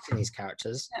 I'm writing these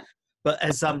characters. But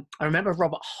as I remember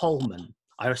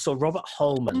I saw Robert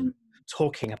Holman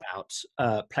talking about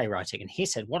playwriting, and he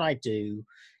said, what I do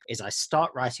is I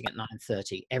start writing at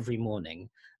 9:30 every morning,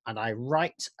 and I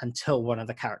write until one of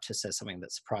the characters says something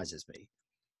that surprises me.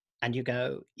 And you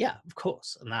go, yeah, of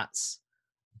course. And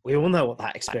we all know what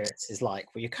that experience is like,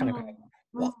 where you kind of go,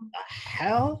 what the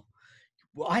hell?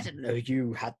 Well, I didn't know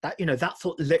you had that. You know, that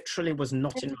thought literally was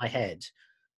not in my head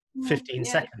 15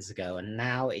 seconds ago, and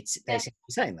now it's basically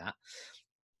saying that.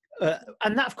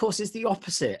 And that, of course, is the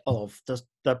opposite of the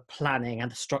planning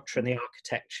and the structure and the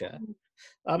architecture.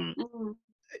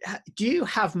 Do you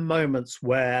have moments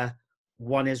where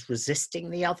one is resisting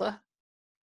the other?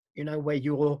 You know, where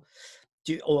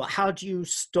or how do you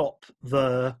stop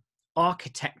the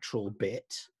architectural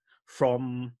bit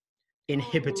from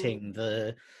inhibiting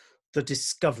the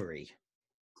discovery?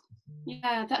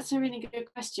 Yeah, that's a really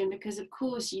good question, because of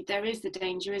course there is the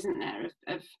danger, isn't there,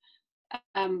 of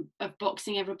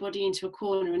boxing everybody into a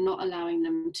corner and not allowing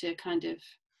them to kind of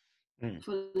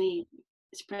fully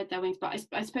spread their wings. But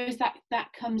I suppose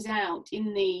that comes out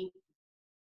if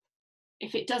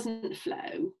it doesn't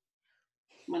flow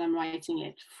when I'm writing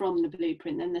it from the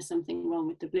blueprint, then there's something wrong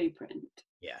with the blueprint.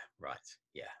 Yeah, right.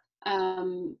 Yeah.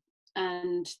 And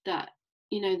that,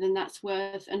 you know, then that's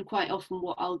worth, and quite often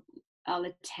what I'll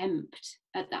attempt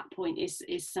at that point is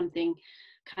something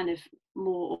kind of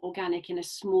more organic in a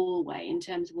small way, in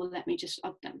terms of, well, let me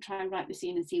try and write the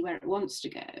scene and see where it wants to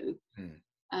go.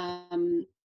 And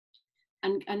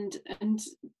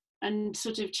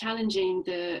sort of challenging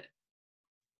the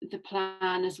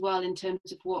plan as well, in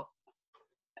terms of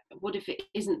what if it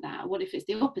isn't that? What if it's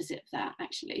the opposite of that,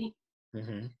 actually?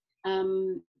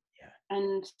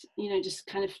 And, you know, just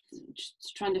kind of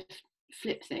just trying to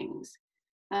flip things.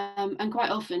 And quite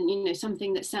often, you know,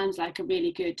 something that sounds like a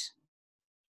really good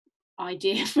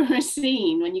idea for a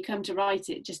scene, when you come to write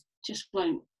it, just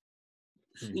won't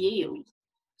yield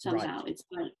somehow. Right. It's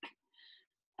like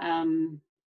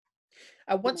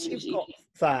once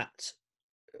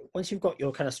you've got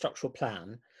your kind of structural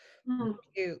plan,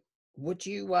 would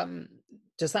you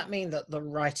does that mean that the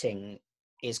writing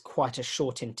is quite a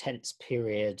short, intense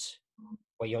period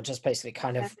where you're just basically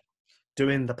kind of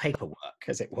doing the paperwork,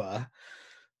 as it were?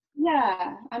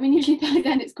 Yeah, I mean, usually by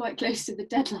then it's quite close to the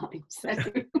deadline, so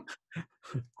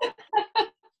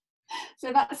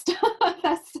so that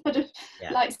sort of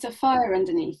lights a fire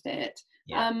underneath it.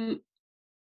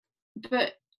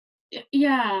 But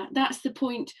yeah, that's the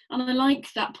point, and I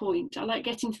like that point. I like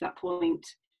getting to that point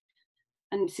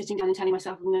and sitting down and telling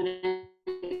myself I'm going to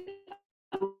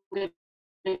I'm going to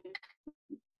get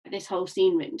this whole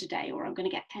scene written today, or I'm going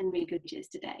to get 10 really good images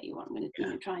today, or I'm going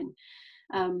to try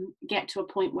and get to a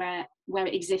point where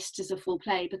it exists as a full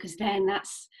play, because then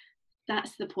that's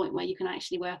the point where you can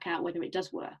actually work out whether it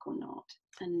does work or not,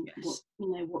 and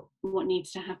what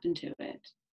needs to happen to it.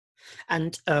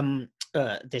 And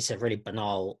this is a really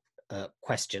banal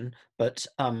question, but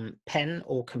pen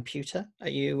or computer? Are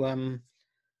you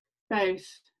both?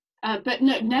 But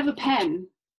no, never pen.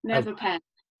 Never pen.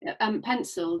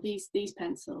 Pencil. These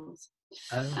pencils.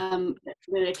 Oh.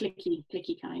 They're a clicky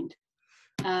kind.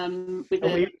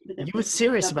 You were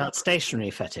serious about stationery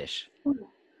fetish.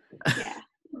 Yeah.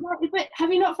 But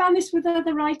have you not found this with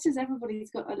other writers?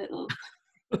 Everybody's got a little.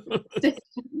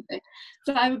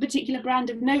 So I have a particular brand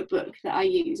of notebook that I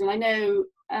use, and I know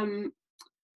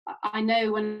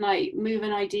when I move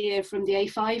an idea from the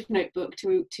A5 notebook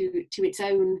to its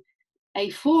own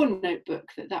A4 notebook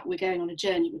that we're going on a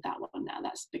journey with that one now.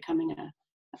 That's going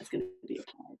to be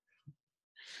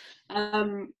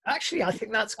applied. Actually, I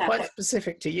think that's quite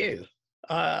specific to you.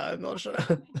 I'm not sure.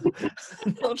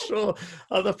 I'm not sure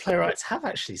other playwrights have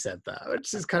actually said that,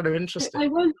 which is kind of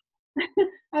interesting.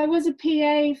 I was a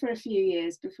PA for a few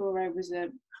years before I was a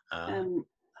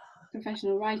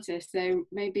professional writer, so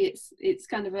maybe it's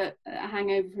kind of a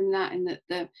hangover from that, in that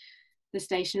the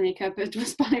stationery cupboard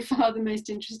was by far the most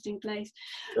interesting place.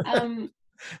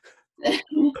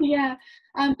 Yeah,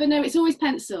 but no, it's always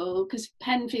pencil, because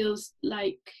pen feels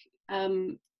like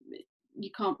you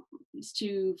can't, it's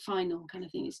too final kind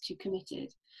of thing, it's too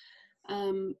committed.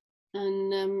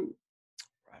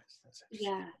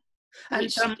 Yeah.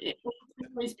 And it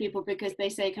annoys people because they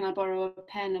say, can I borrow a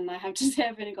pen? And I have to say,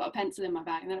 I've only got a pencil in my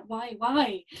bag. And they're like,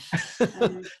 why?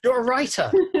 You're a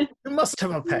writer. You must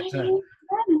have a pen. I know,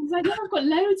 I've got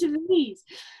loads of these.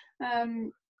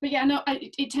 But yeah, no,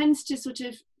 it tends to sort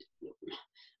of,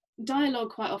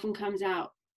 dialogue quite often comes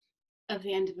out of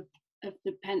the end of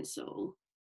the pencil.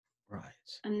 Right.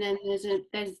 And then there's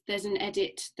an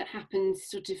edit that happens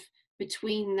sort of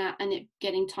between that and it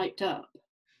getting typed up.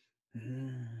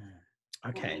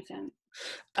 Okay.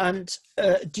 And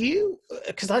do you,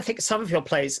 because I think some of your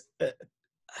plays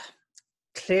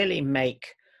clearly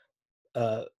make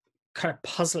kind of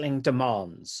puzzling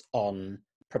demands on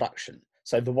production.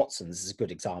 So The Watsons is a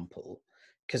good example,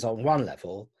 because on one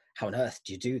level, how on earth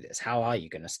do you do this? How are you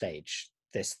going to stage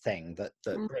this thing that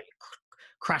really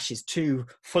crashes two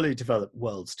fully developed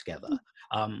worlds together?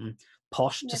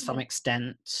 Posh to some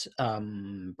extent,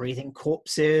 Breathing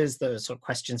Corpses, those sort of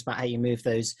questions about how you move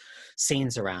those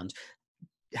scenes around.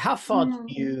 How far do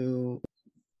you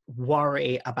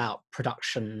worry about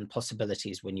production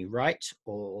possibilities when you write,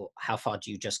 or how far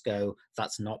do you just go,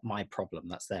 that's not my problem,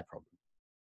 that's their problem?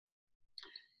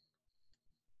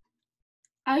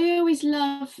 I always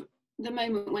love the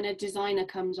moment when a designer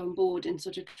comes on board and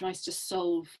sort of tries to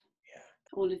solve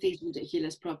all of these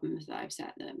ridiculous problems that I've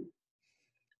set them.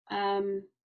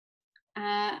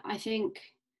 I think,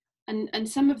 and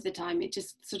some of the time it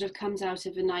just sort of comes out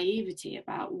of a naivety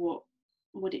about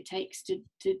what it takes to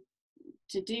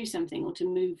do something, or to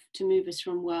move us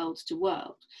from world to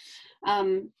world.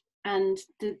 And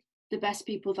the best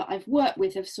people that I've worked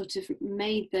with have sort of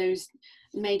made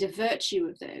a virtue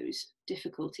of those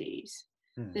difficulties.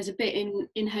 There's a bit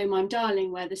in Home I'm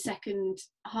Darling where the second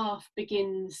half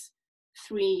begins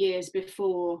 3 years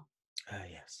before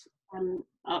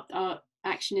our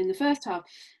action in the first half,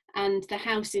 and the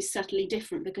house is subtly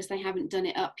different because they haven't done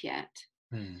it up yet.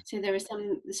 So there are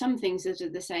some things that are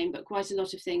the same, but quite a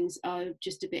lot of things are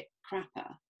just a bit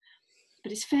crapper.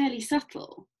 But it's fairly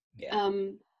subtle,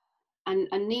 and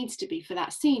needs to be for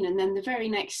that scene. And then the very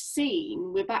next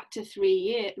scene, we're back to 3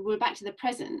 years. We're back to the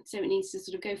present, so it needs to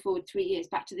sort of go forward 3 years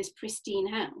back to this pristine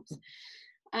house.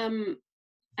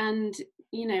 And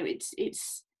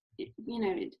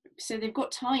so they've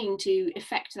got time to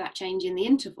effect that change in the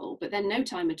interval, but then no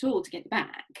time at all to get it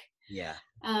back.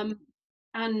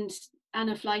 And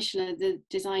Anna Fleischler, the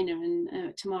designer,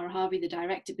 and Tamara Harvey, the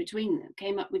director, between them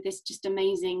came up with this just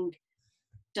amazing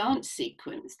dance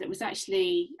sequence that was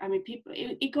actually, I mean,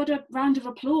 it got a round of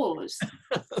applause.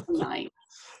 Like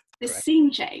this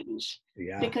scene change,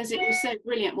 because it was so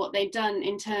brilliant what they'd done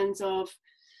in terms of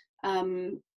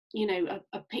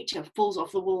a picture falls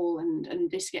off the wall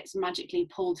and this gets magically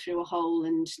pulled through a hole,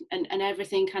 and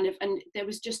everything kind of, and there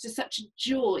was just such a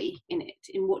joy in it,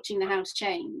 in watching the house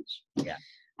change.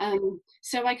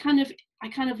 So I kind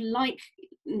of like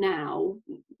now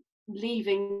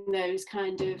leaving those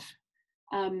kind of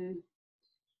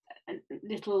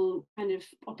little kind of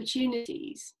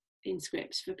opportunities in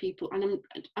scripts for people, and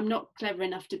I'm not clever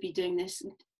enough to be doing this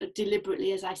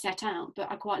deliberately as I set out,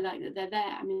 but I quite like that they're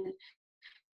there. I mean,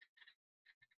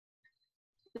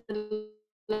 the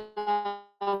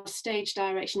last stage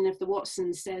direction of the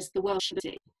Watsons says the world should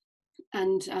be,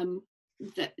 and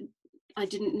that I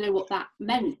didn't know what that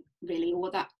meant really,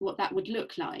 or what that would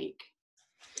look like.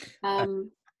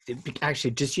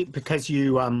 Actually, because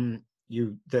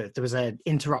there was an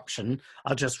interruption,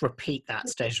 I'll just repeat that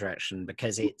stage direction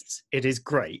because it is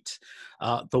great.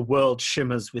 The world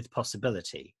shimmers with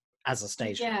possibility as a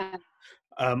stage. Yeah.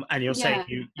 And you're saying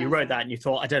you wrote that and you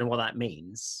thought, I don't know what that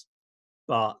means,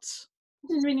 but I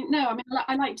didn't really know. I mean,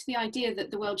 I liked the idea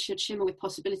that the world should shimmer with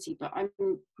possibility, but I'm,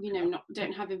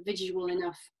 don't have a visual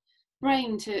enough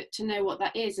brain to know what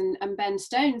that is. And Ben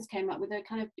Stones came up with a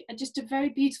kind of just a very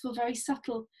beautiful, very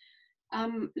subtle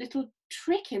little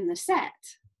trick in the set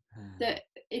that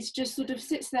is just sort of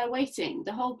sits there waiting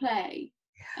the whole play,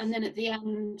 and then at the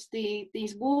end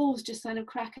these walls just kind of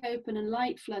crack open and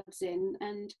light floods in,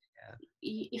 and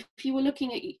if you were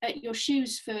looking at your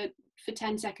shoes for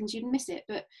 10 seconds you'd miss it,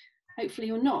 but hopefully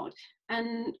you're not,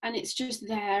 and it's just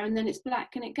there, and then it's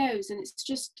black and it goes, and it's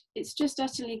just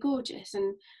utterly gorgeous.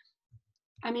 And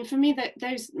I mean, for me, that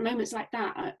those moments like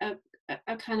that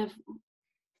are kind of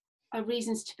are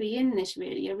reasons to be in this,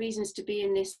 really, are reasons to be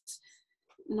in this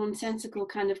nonsensical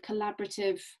kind of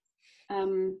collaborative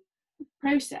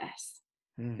process.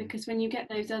 Because when you get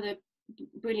those other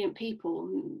brilliant people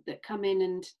that come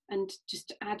in and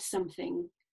just add something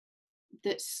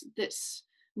that's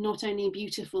not only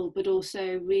beautiful but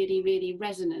also really, really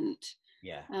resonant,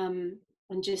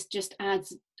 and just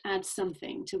adds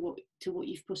something to what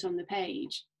you've put on the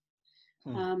page.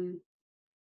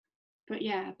 But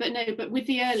with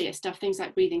the earlier stuff, things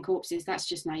like Breathing Corpses, that's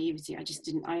just naivety. I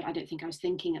don't think I was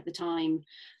thinking at the time,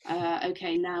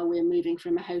 okay, now we're moving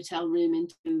from a hotel room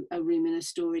into a room in a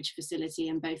storage facility,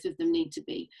 and both of them need to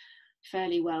be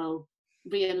fairly well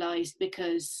realised,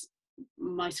 because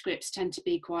my scripts tend to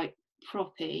be quite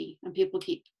proppy and people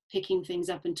keep picking things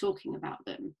up and talking about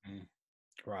them.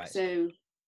 Right. So,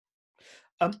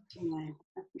 I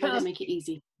don't make it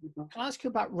easy. Can I ask you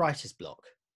about writer's block?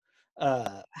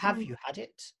 Have you had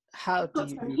it? How do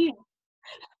you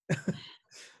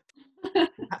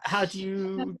how do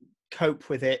you cope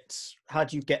with it? How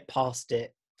do you get past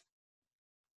it?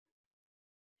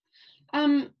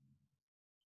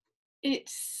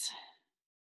 It's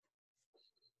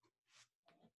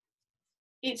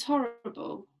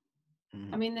horrible.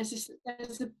 I mean, there's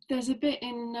a bit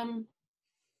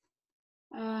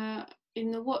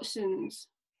in the Watsons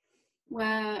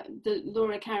where the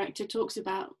Laura character talks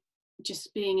about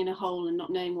just being in a hole and not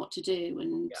knowing what to do,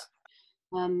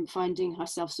 and finding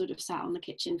herself sort of sat on the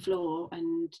kitchen floor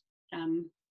and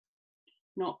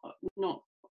not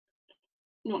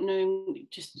knowing,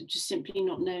 just simply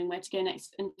not knowing where to go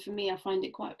next. And for me, I find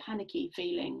it quite a panicky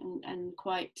feeling, and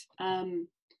quite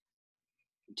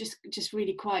just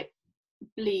really quite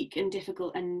bleak and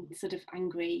difficult and sort of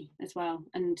angry as well.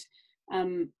 And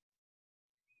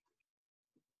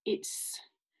it's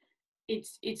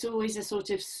always a sort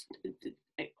of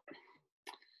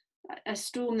a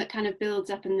storm that kind of builds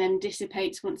up and then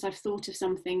dissipates once I've thought of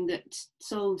something that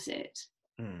solves it.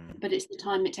 But it's the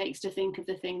time it takes to think of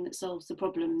the thing that solves the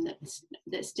problem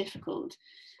that's difficult.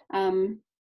 And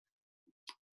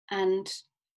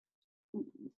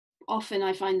often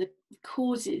I find the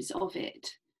causes of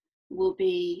it will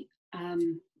be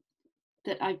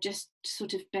that I've just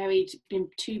sort of been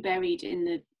too buried in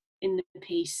the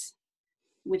piece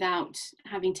without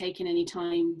having taken any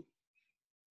time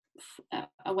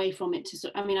away from it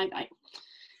to I mean,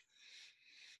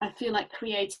 I feel like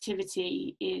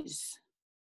creativity is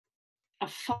a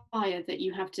fire that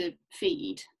you have to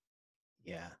feed,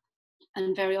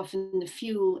 and very often the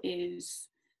fuel is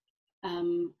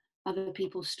other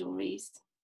people's stories.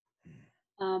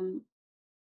 I'm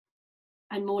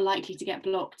more likely to get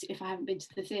blocked if I haven't been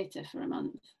to the theatre for a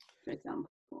month, for example,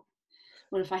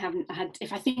 or if I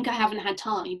think I haven't had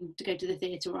time to go to the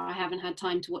theatre, or I haven't had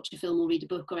time to watch a film or read a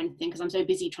book or anything because I'm so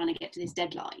busy trying to get to this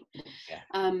deadline.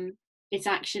 It's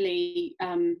actually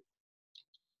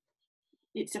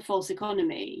it's a false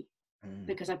economy,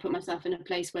 because I put myself in a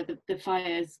place where the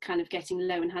fire's kind of getting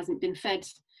low and hasn't been fed.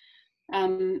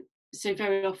 So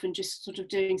very often just sort of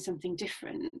doing something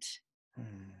different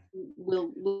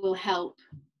will help.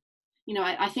 You know,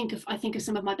 I think of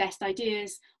some of my best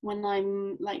ideas when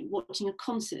I'm like watching a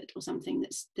concert or something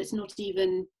that's not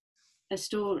even a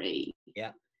story,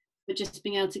 but just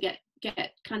being able to get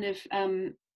kind of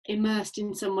immersed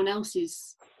in someone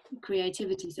else's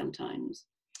creativity sometimes.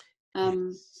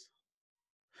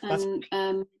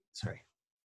 Sorry.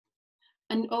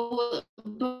 and but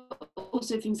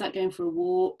also things like going for a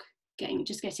walk, getting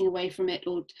away from it,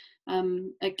 or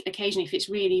occasionally if it's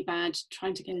really bad,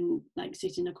 trying to go and like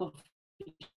sit in a coffee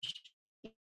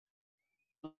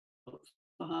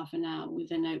for half an hour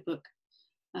with a notebook.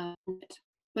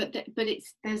 But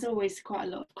there's always quite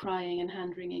a lot of crying and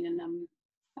hand wringing, and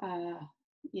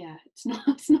yeah, it's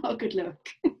not a good look.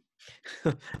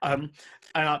 And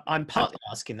I'm partly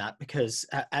asking that because,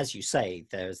 as you say,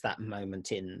 there's that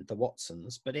moment in the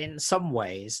Watsons, but in some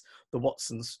ways, the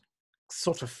Watsons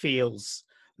sort of feels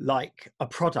like a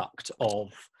product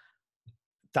of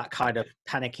that kind of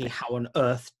panicky, how on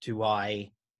earth do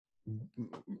I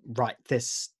write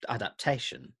this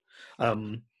adaptation?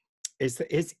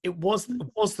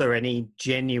 Was there any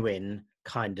genuine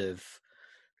kind of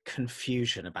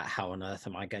confusion about how on earth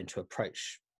am I going to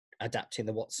approach adapting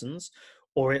the Watsons,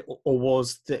 or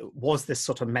was this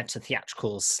sort of meta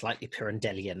theatrical, slightly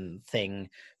Pirandellian thing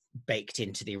baked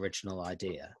into the original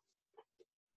idea?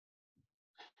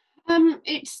 I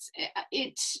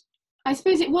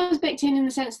suppose it was baked in the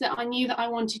sense that I knew that I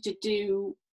wanted to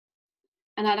do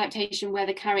an adaptation where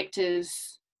the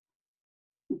characters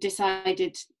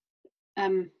decided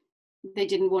they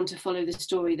didn't want to follow the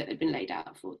story that had been laid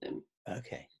out for them.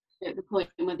 Okay. At the point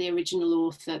where the original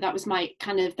author, that was my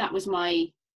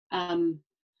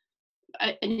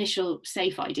initial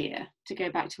safe idea, to go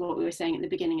back to what we were saying at the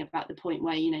beginning about the point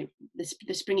where, you know,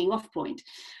 the springing off point.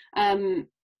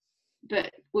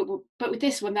 But with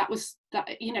this one, that was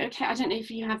that, you know, okay, I don't know if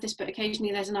you have this, but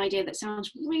occasionally there's an idea that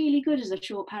sounds really good as a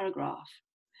short paragraph.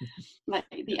 Like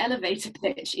the elevator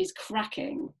pitch is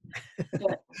cracking,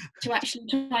 but to actually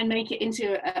try and make it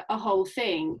into a whole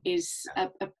thing is a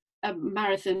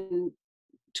marathon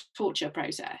torture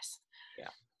process.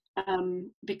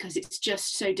 Because it's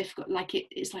just so difficult. Like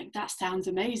it's like, that sounds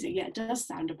amazing. Yeah, it does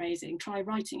sound amazing. Try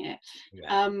writing it.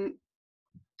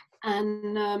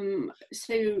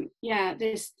 So yeah,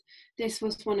 this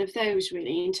was one of those,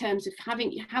 really, in terms of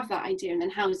you have that idea, and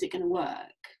then how is it going to work?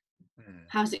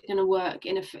 How's it going to work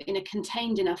in a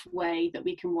contained enough way that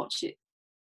we can watch it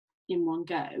in one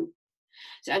go?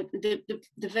 So the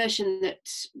version that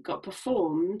got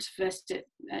performed first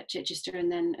at Chichester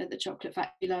and then at the Chocolate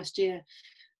Factory last year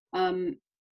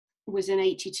was an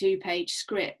 82-page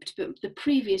script, but the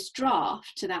previous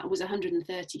draft to that was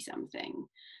 130 something.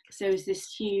 So it was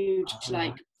this huge,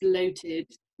 like, bloated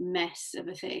mess of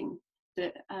a thing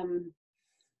that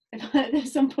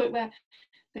there's some point where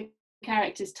the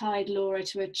characters tied Laura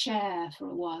to a chair for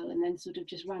a while and then sort of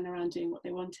just ran around doing what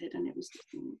they wanted, and it was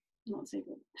not so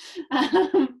good.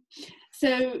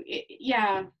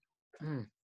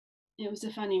 It was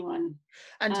a funny one,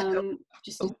 and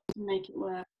just to make it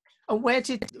work. And where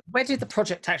did the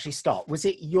project actually start? Was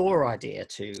it your idea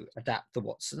to adapt the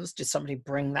Watsons? Did somebody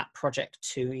bring that project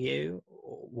to you,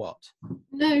 or what?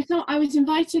 No, it's not. I was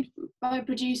invited by a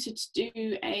producer to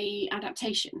do a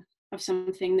adaptation of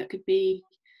something that could be,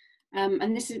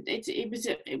 and this is it was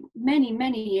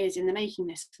many years in the making.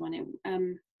 This one,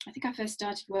 I think I first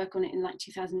started work on it in like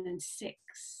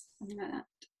 2006, something like that.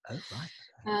 Oh right.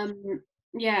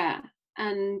 Yeah.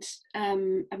 And I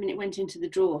mean, it went into the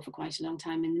drawer for quite a long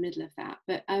time in the middle of that,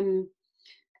 but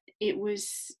it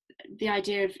was the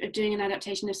idea of doing an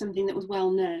adaptation of something that was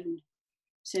well known,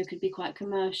 so could be quite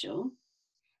commercial.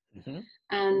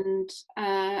 And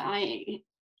I've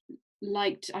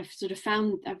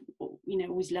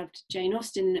always loved Jane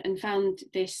Austen, and found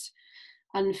this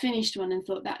unfinished one and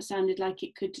thought that sounded like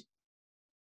it could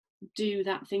do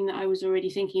that thing that I was already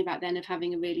thinking about then, of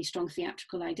having a really strong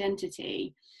theatrical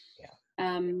identity.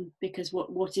 Because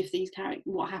what if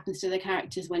what happens to the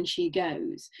characters when she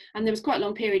goes? And there was quite a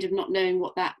long period of not knowing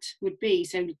what that would be.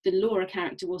 So the Laura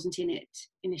character wasn't in it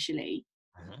initially,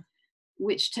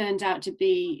 which turned out to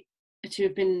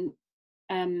have been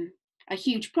a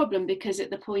huge problem, because at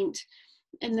the point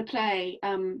in the play,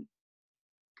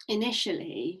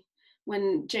 initially,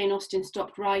 when Jane Austen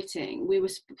stopped writing, we were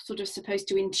sort of supposed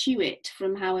to intuit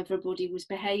from how everybody was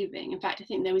behaving. In fact, I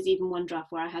think there was even one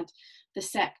draft where I had the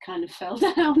set kind of fell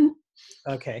down.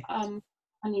 Okay.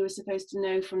 And you were supposed to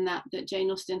know from that Jane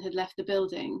Austen had left the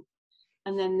building,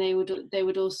 and then they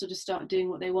would all sort of start doing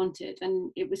what they wanted,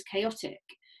 and it was chaotic.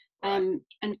 Right.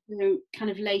 And so kind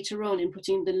of later on, in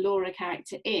putting the Laura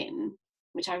character in,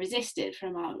 which I resisted for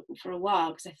a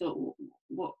while, because I thought,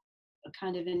 what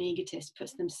kind of an egotist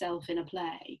puts themselves in a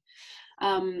play?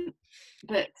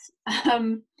 But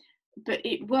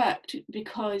it worked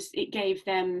because it gave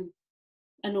them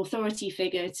an authority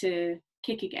figure to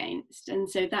kick against, and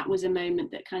so that was a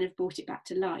moment that kind of brought it back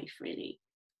to life, really.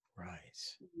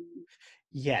 Right.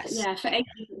 Yes. Yeah, for ages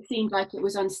it seemed like it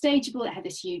was unstageable. It had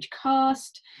this huge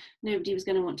cast. Nobody was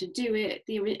going to want to do it.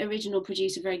 The original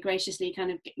producer very graciously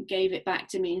kind of gave it back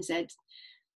to me and said,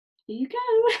 here you go,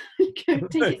 go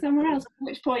take it somewhere else. At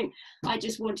which point I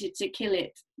just wanted to kill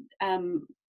it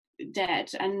dead,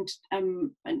 and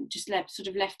just left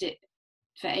it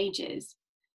for ages.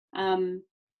 And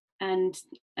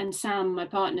Sam, my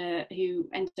partner, who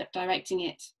ended up directing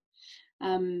it,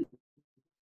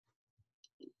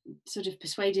 sort of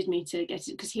persuaded me to get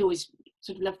it, because he always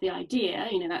sort of loved the idea,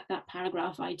 that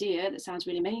paragraph idea that sounds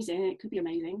really amazing. It could be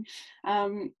amazing.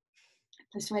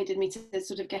 Persuaded me to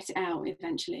sort of get it out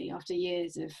eventually after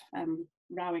years of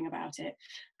rowing about it,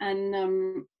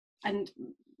 and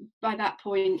by that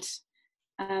point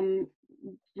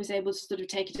was able to sort of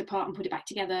take it apart and put it back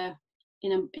together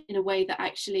in a way that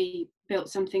actually built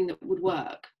something that would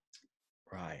work.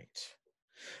 Right.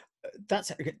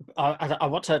 That's. I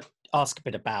want to ask a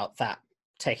bit about that,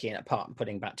 taking it apart and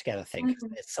putting it back together thing.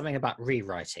 Mm-hmm. There's something about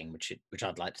rewriting which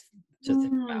I'd like to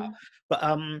think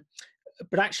about.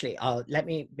 But actually, let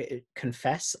me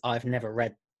confess, I've never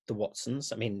read the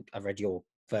Watsons. I mean, I've read your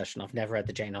version. I've never read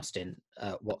the Jane Austen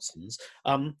Watsons.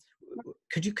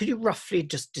 Could you roughly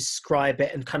just describe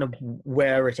it and kind of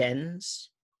where it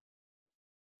ends?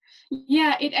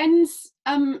 Yeah, it ends.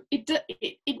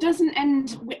 It doesn't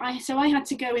end. So I had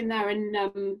to go in there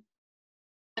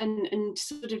and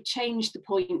sort of change the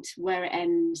point where it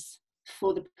ends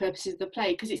for the purposes of the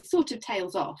play, because it sort of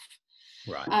tails off.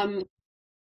 Right.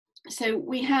 So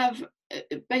we have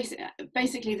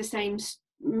basically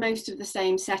most of the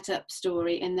same setup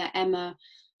story, in that Emma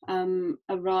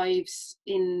arrives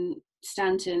in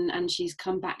Stanton, and she's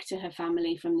come back to her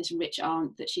family from this rich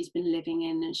aunt that she's been living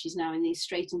in, and she's now in these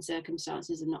straitened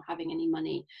circumstances of not having any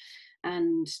money,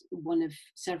 and one of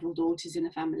several daughters in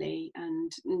the family,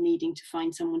 and needing to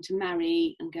find someone to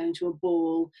marry, and going to a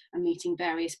ball and meeting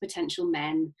various potential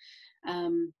men,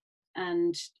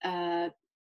 and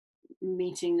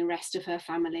meeting the rest of her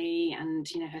family, and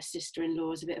her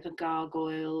sister-in-law is a bit of a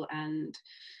gargoyle, and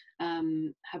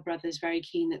her brother's very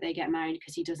keen that they get married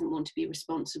because he doesn't want to be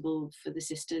responsible for the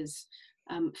sisters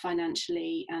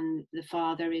financially, and the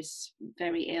father is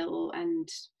very ill and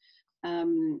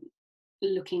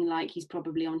looking like he's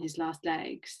probably on his last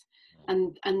legs,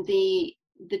 and the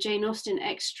Jane Austen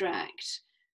extract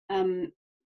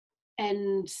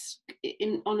ends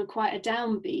on quite a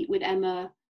downbeat, with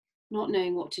Emma not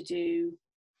knowing what to do,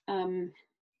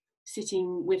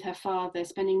 sitting with her father,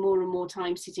 spending more and more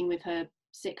time sitting with her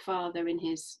sick father in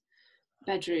his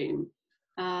bedroom,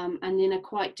 and in a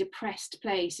quite depressed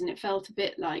place. And it felt a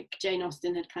bit like Jane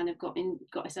Austen had kind of got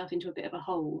herself into a bit of a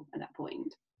hole at that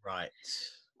point. Right.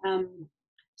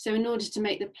 So in order to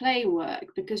make the play work,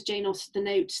 because the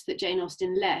notes that Jane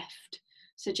Austen left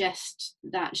suggest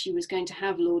that she was going to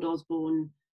have Lord Osborne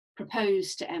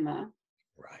propose to Emma.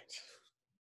 Right.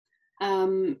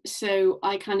 So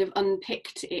I kind of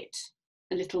unpicked it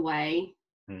a little way,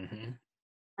 Mm-hmm.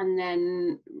 and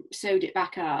then sewed it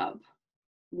back up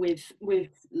with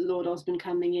Lord Osborne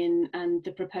coming in and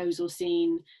the proposal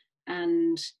scene,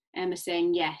 and Emma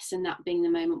saying yes, and that being the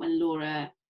moment when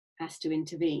Laura has to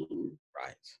intervene.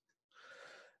 Right.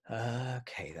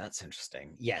 Okay, that's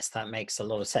interesting. Yes, that makes a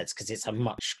lot of sense, because it's a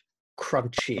much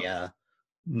crunchier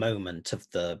moment of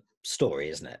the story,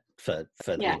 isn't it, for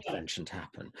the intervention to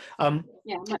happen?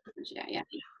 Yeah.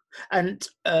 And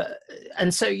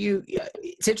so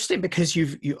it's interesting, because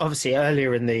you obviously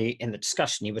earlier in the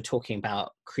discussion you were talking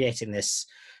about creating this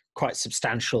quite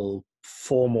substantial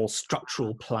formal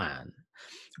structural plan,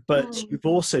 but you've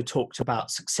also talked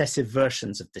about successive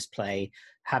versions of this play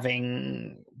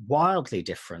having wildly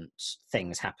different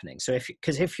things happening. So if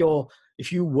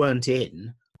you weren't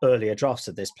in earlier drafts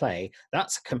of this play,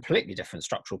 that's a completely different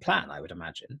structural plan, I would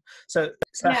imagine. So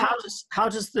yeah. how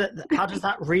does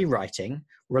that rewriting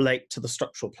relate to the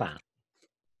structural plan?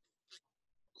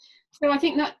 So I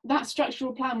think that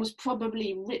structural plan was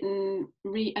probably written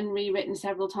and rewritten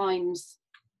several times,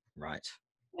 right,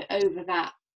 over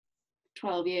that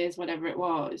 12 years, whatever it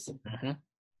was, mm-hmm.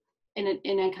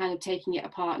 in a kind of taking it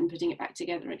apart and putting it back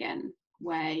together again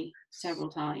way several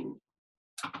times.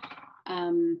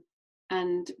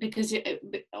 And because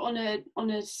on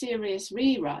a serious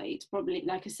rewrite, probably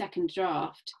like a second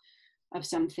draft of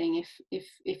something, if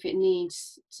it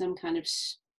needs some kind of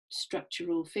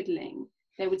structural fiddling,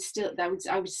 I would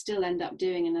still end up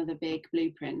doing another big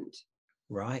blueprint.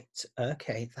 Right.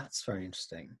 Okay, that's very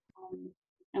interesting.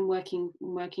 And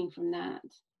working from that.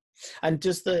 And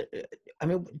do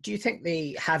you think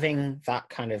having that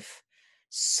kind of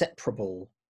separable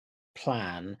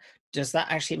plan, does that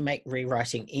actually make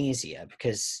rewriting easier?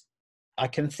 Because I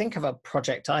can think of a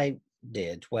project I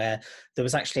did where there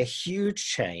was actually a huge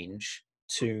change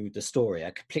to the story,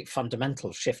 a complete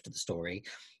fundamental shift of the story.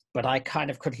 But I kind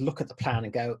of could look at the plan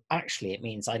and go, actually, it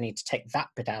means I need to take that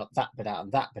bit out, that bit out,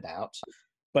 and that bit out,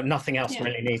 but nothing else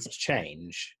really needs to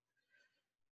change.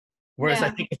 Whereas I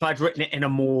think if I'd written it in a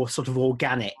more sort of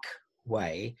organic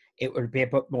way, it would be a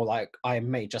bit more like I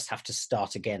may just have to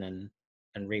start again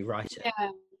and rewrite it. Yeah.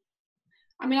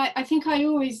 I mean, I think I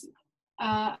always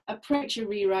approach a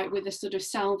rewrite with a sort of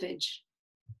salvage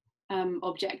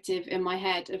objective in my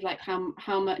head of like how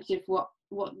much of what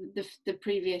the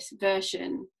previous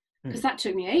version, because that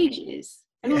took me ages.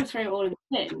 I don't want to throw it all in the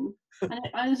bin. And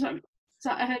I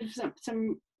heard of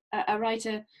a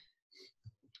writer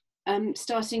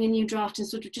starting a new draft and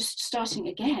sort of just starting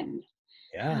again.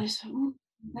 Yeah. And I thought, oh,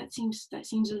 that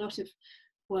seems a lot of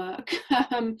work.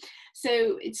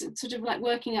 So it's sort of like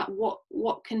working out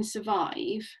what can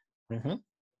survive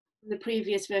the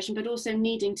previous version, but also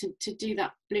needing to do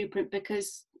that blueprint,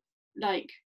 because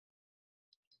like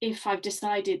if I've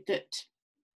decided that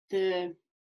the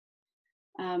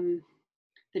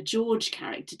George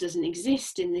character doesn't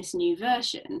exist in this new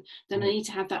version, then I need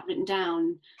to have that written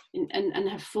down and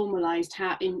have formalized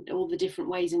how in all the different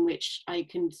ways in which I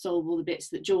can solve all the bits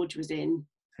that George was in,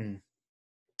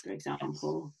 for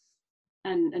example,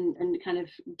 and kind of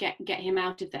get him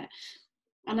out of there.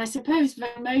 And I suppose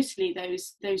mostly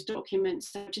those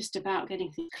documents are just about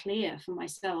getting things clear for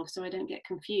myself so I don't get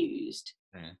confused.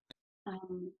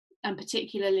 And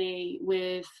particularly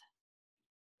with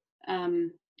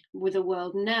a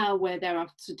world now where there are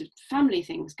sort of family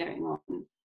things going on,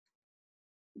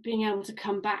 being able to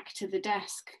come back to the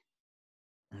desk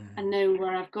and know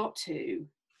where I've got to.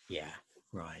 Yeah,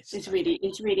 right.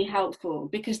 It's really helpful,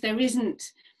 because there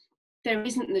isn't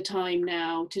the time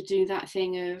now to do that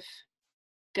thing of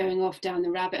going off down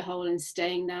the rabbit hole and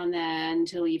staying down there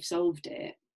until you've solved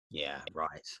it. Yeah,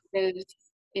 right. Because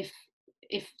if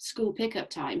school pickup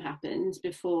time happens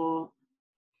before,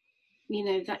 you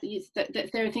know, that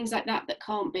there are things like that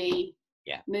can't be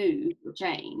moved or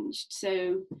changed.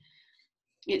 So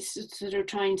it's sort of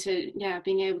trying to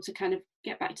being able to kind of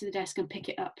get back to the desk and pick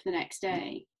it up the next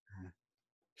day.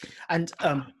 And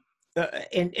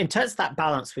in terms of that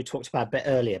balance we talked about a bit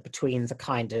earlier between the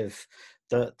kind of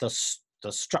the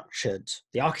structured,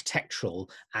 the architectural,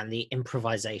 and the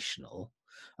improvisational,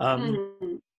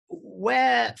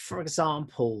 where, for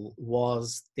example,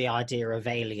 was the idea of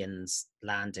aliens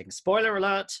landing? Spoiler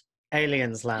alert: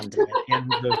 aliens landing in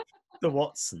the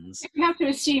Watsons. We have to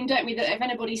assume, don't we, that if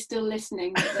anybody's still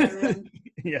listening, that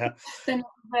they're they're not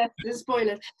aware of the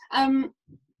spoilers.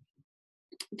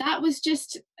 That was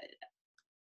just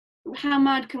how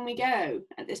mad can we go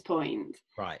at this point?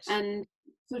 Right. And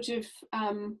sort of,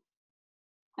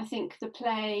 I think the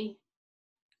play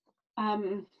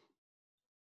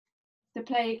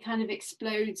kind of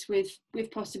explodes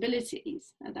with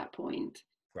possibilities at that point.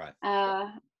 Right.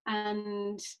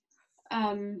 And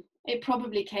it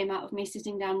probably came out of me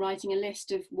sitting down writing a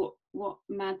list of what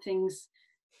mad things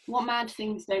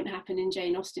don't happen in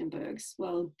Jane Austen books.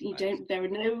 Well,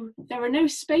 there are no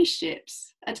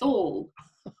spaceships at all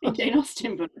in Jane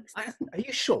Austen books. Are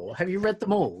you sure? Have you read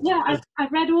them all? Yeah,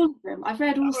 I've read all of them. I've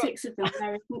read all 6 of them.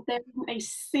 There isn't a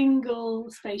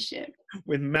single spaceship.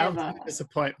 With mounting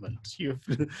disappointment, you've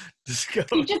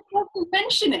discovered. She just doesn't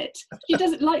mention it. She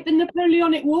doesn't, like the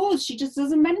Napoleonic Wars. She just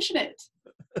doesn't mention it.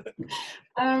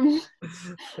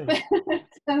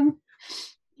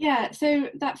 Yeah, so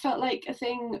that felt like a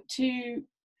thing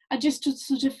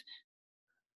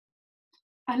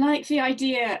I like the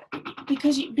idea,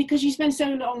 because you spend so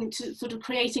long to sort of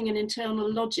creating an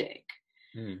internal logic,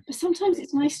 but sometimes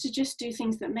it's nice to just do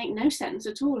things that make no sense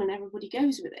at all and everybody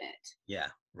goes with it. Yeah,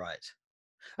 right.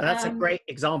 And that's a great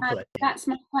example. That's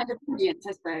my kind of audience,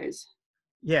 I suppose.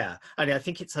 Yeah, and I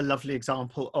think it's a lovely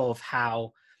example of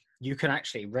how you can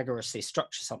actually rigorously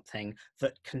structure something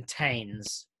that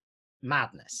contains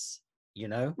madness, you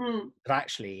know, but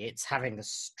actually it's having the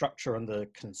structure and the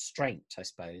constraint, I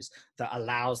suppose, that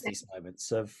allows these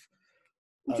moments of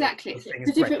exactly,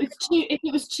 because if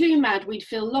it was too mad, we'd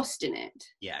feel lost in it.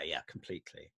 Yeah,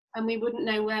 completely, and we wouldn't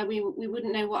know where we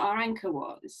wouldn't know what our anchor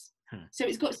was. So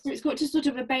it's got to sort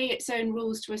of obey its own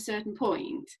rules to a certain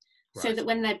point, so that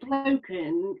when they're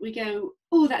broken we go,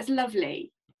 oh, that's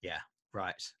lovely. Yeah,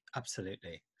 right,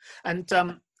 absolutely. And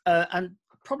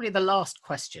probably the last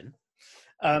question,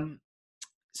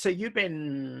 so you've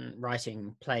been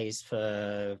writing plays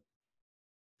for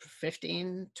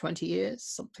 15, 20 years,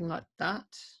 something like that,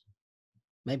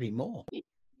 maybe more.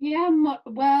 Yeah,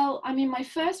 well, I mean, my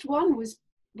first one was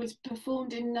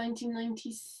performed in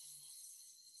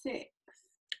 1996.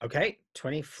 Okay,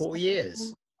 24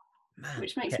 years. Man,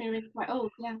 which makes me really quite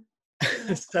old. Yeah.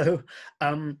 So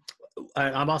I'm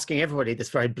asking everybody this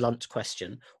very blunt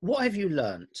question. What have you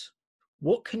learnt?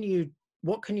 What can you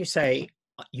say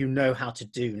you know how to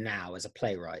do now as a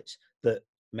playwright that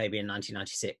maybe in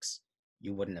 1996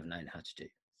 you wouldn't have known how to do?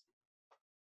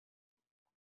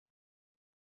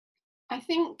 I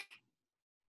think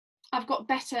I've got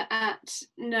better at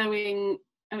knowing,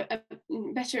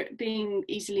 better at being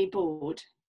easily bored.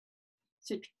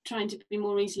 So trying to be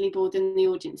more easily bored than the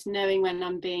audience, knowing when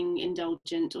I'm being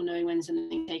indulgent or knowing when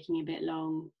something's taking a bit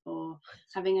long, or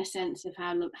having a sense of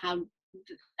how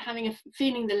having a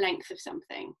feeling the length of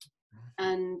something.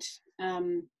 And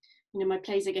you know, my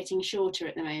plays are getting shorter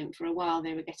at the moment. For a while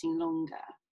they were getting longer.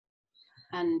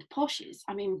 And Posh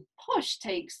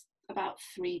takes about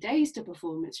 3 days to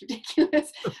perform. It's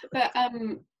ridiculous. But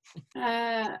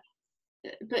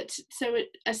so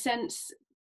a sense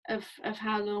of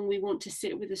how long we want to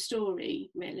sit with a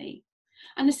story, really,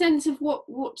 and a sense of what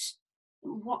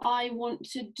I want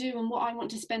to do and what I want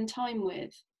to spend time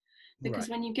with. Because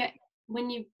when you get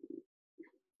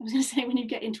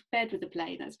into bed with a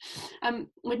play, that's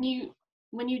when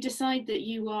you decide that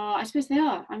you are, I suppose they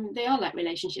are like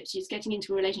relationships. You're just getting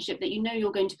into a relationship that you know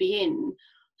you're going to be in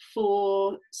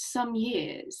for some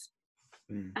years.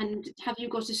 And have you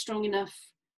got a strong enough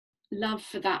love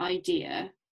for that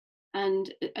idea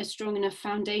and a strong enough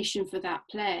foundation for that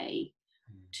play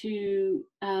to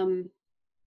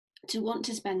want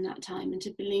to spend that time and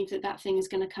to believe that that thing is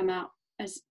going to come out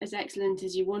as excellent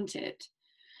as you want it.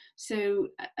 So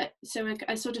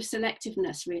a sort of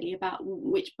selectiveness really about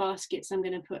which baskets I'm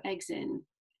going to put eggs in,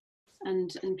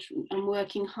 and I'm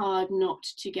working hard not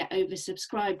to get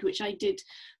oversubscribed, which I did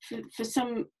for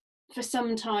some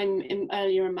time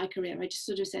earlier in my career. I just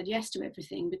sort of said yes to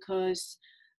everything because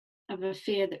of a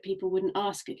fear that people wouldn't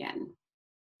ask again.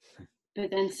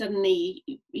 But then suddenly,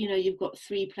 you know, you've got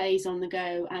 3 plays on the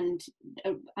go and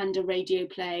a radio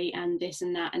play and this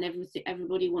and that, and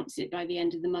everybody wants it by the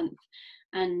end of the month.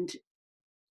 And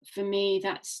for me,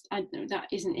 that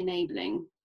isn't enabling.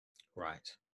 Right.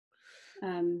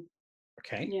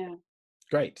 Okay. Yeah.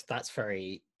 Great. That's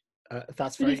very.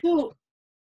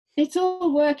 It's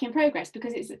all work in progress,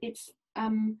 because it's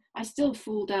I still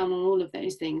fall down on all of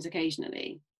those things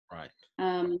occasionally. Right.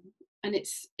 And I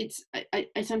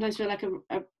sometimes feel like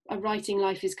a writing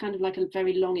life is kind of like a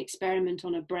very long experiment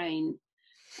on a brain,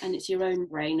 and it's your own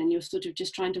brain, and you're sort of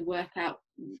just trying to work out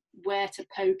where to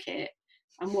poke it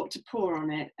and what to pour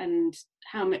on it and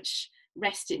how much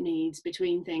rest it needs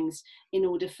between things in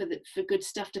order for good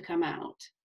stuff to come out.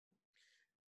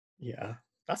 Yeah,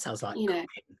 that sounds like, you know,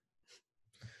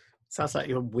 sounds like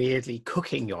you're weirdly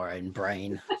cooking your own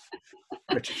brain.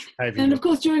 And of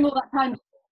course, during all that time,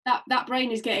 that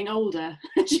brain is getting older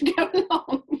as you go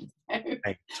along.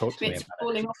 Hey, talk to me about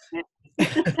falling off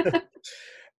it.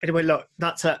 Anyway, look,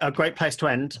 that's a great place to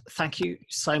end. Thank you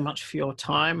so much for your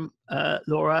time,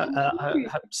 Laura. I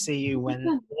hope to see you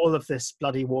when all of this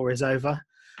bloody war is over.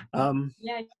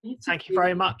 Yeah, thank you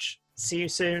very much. See you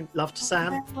soon. Love to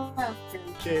Sam.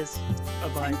 Cheers.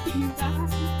 Bye-bye. Thank you.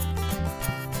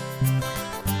 Bye.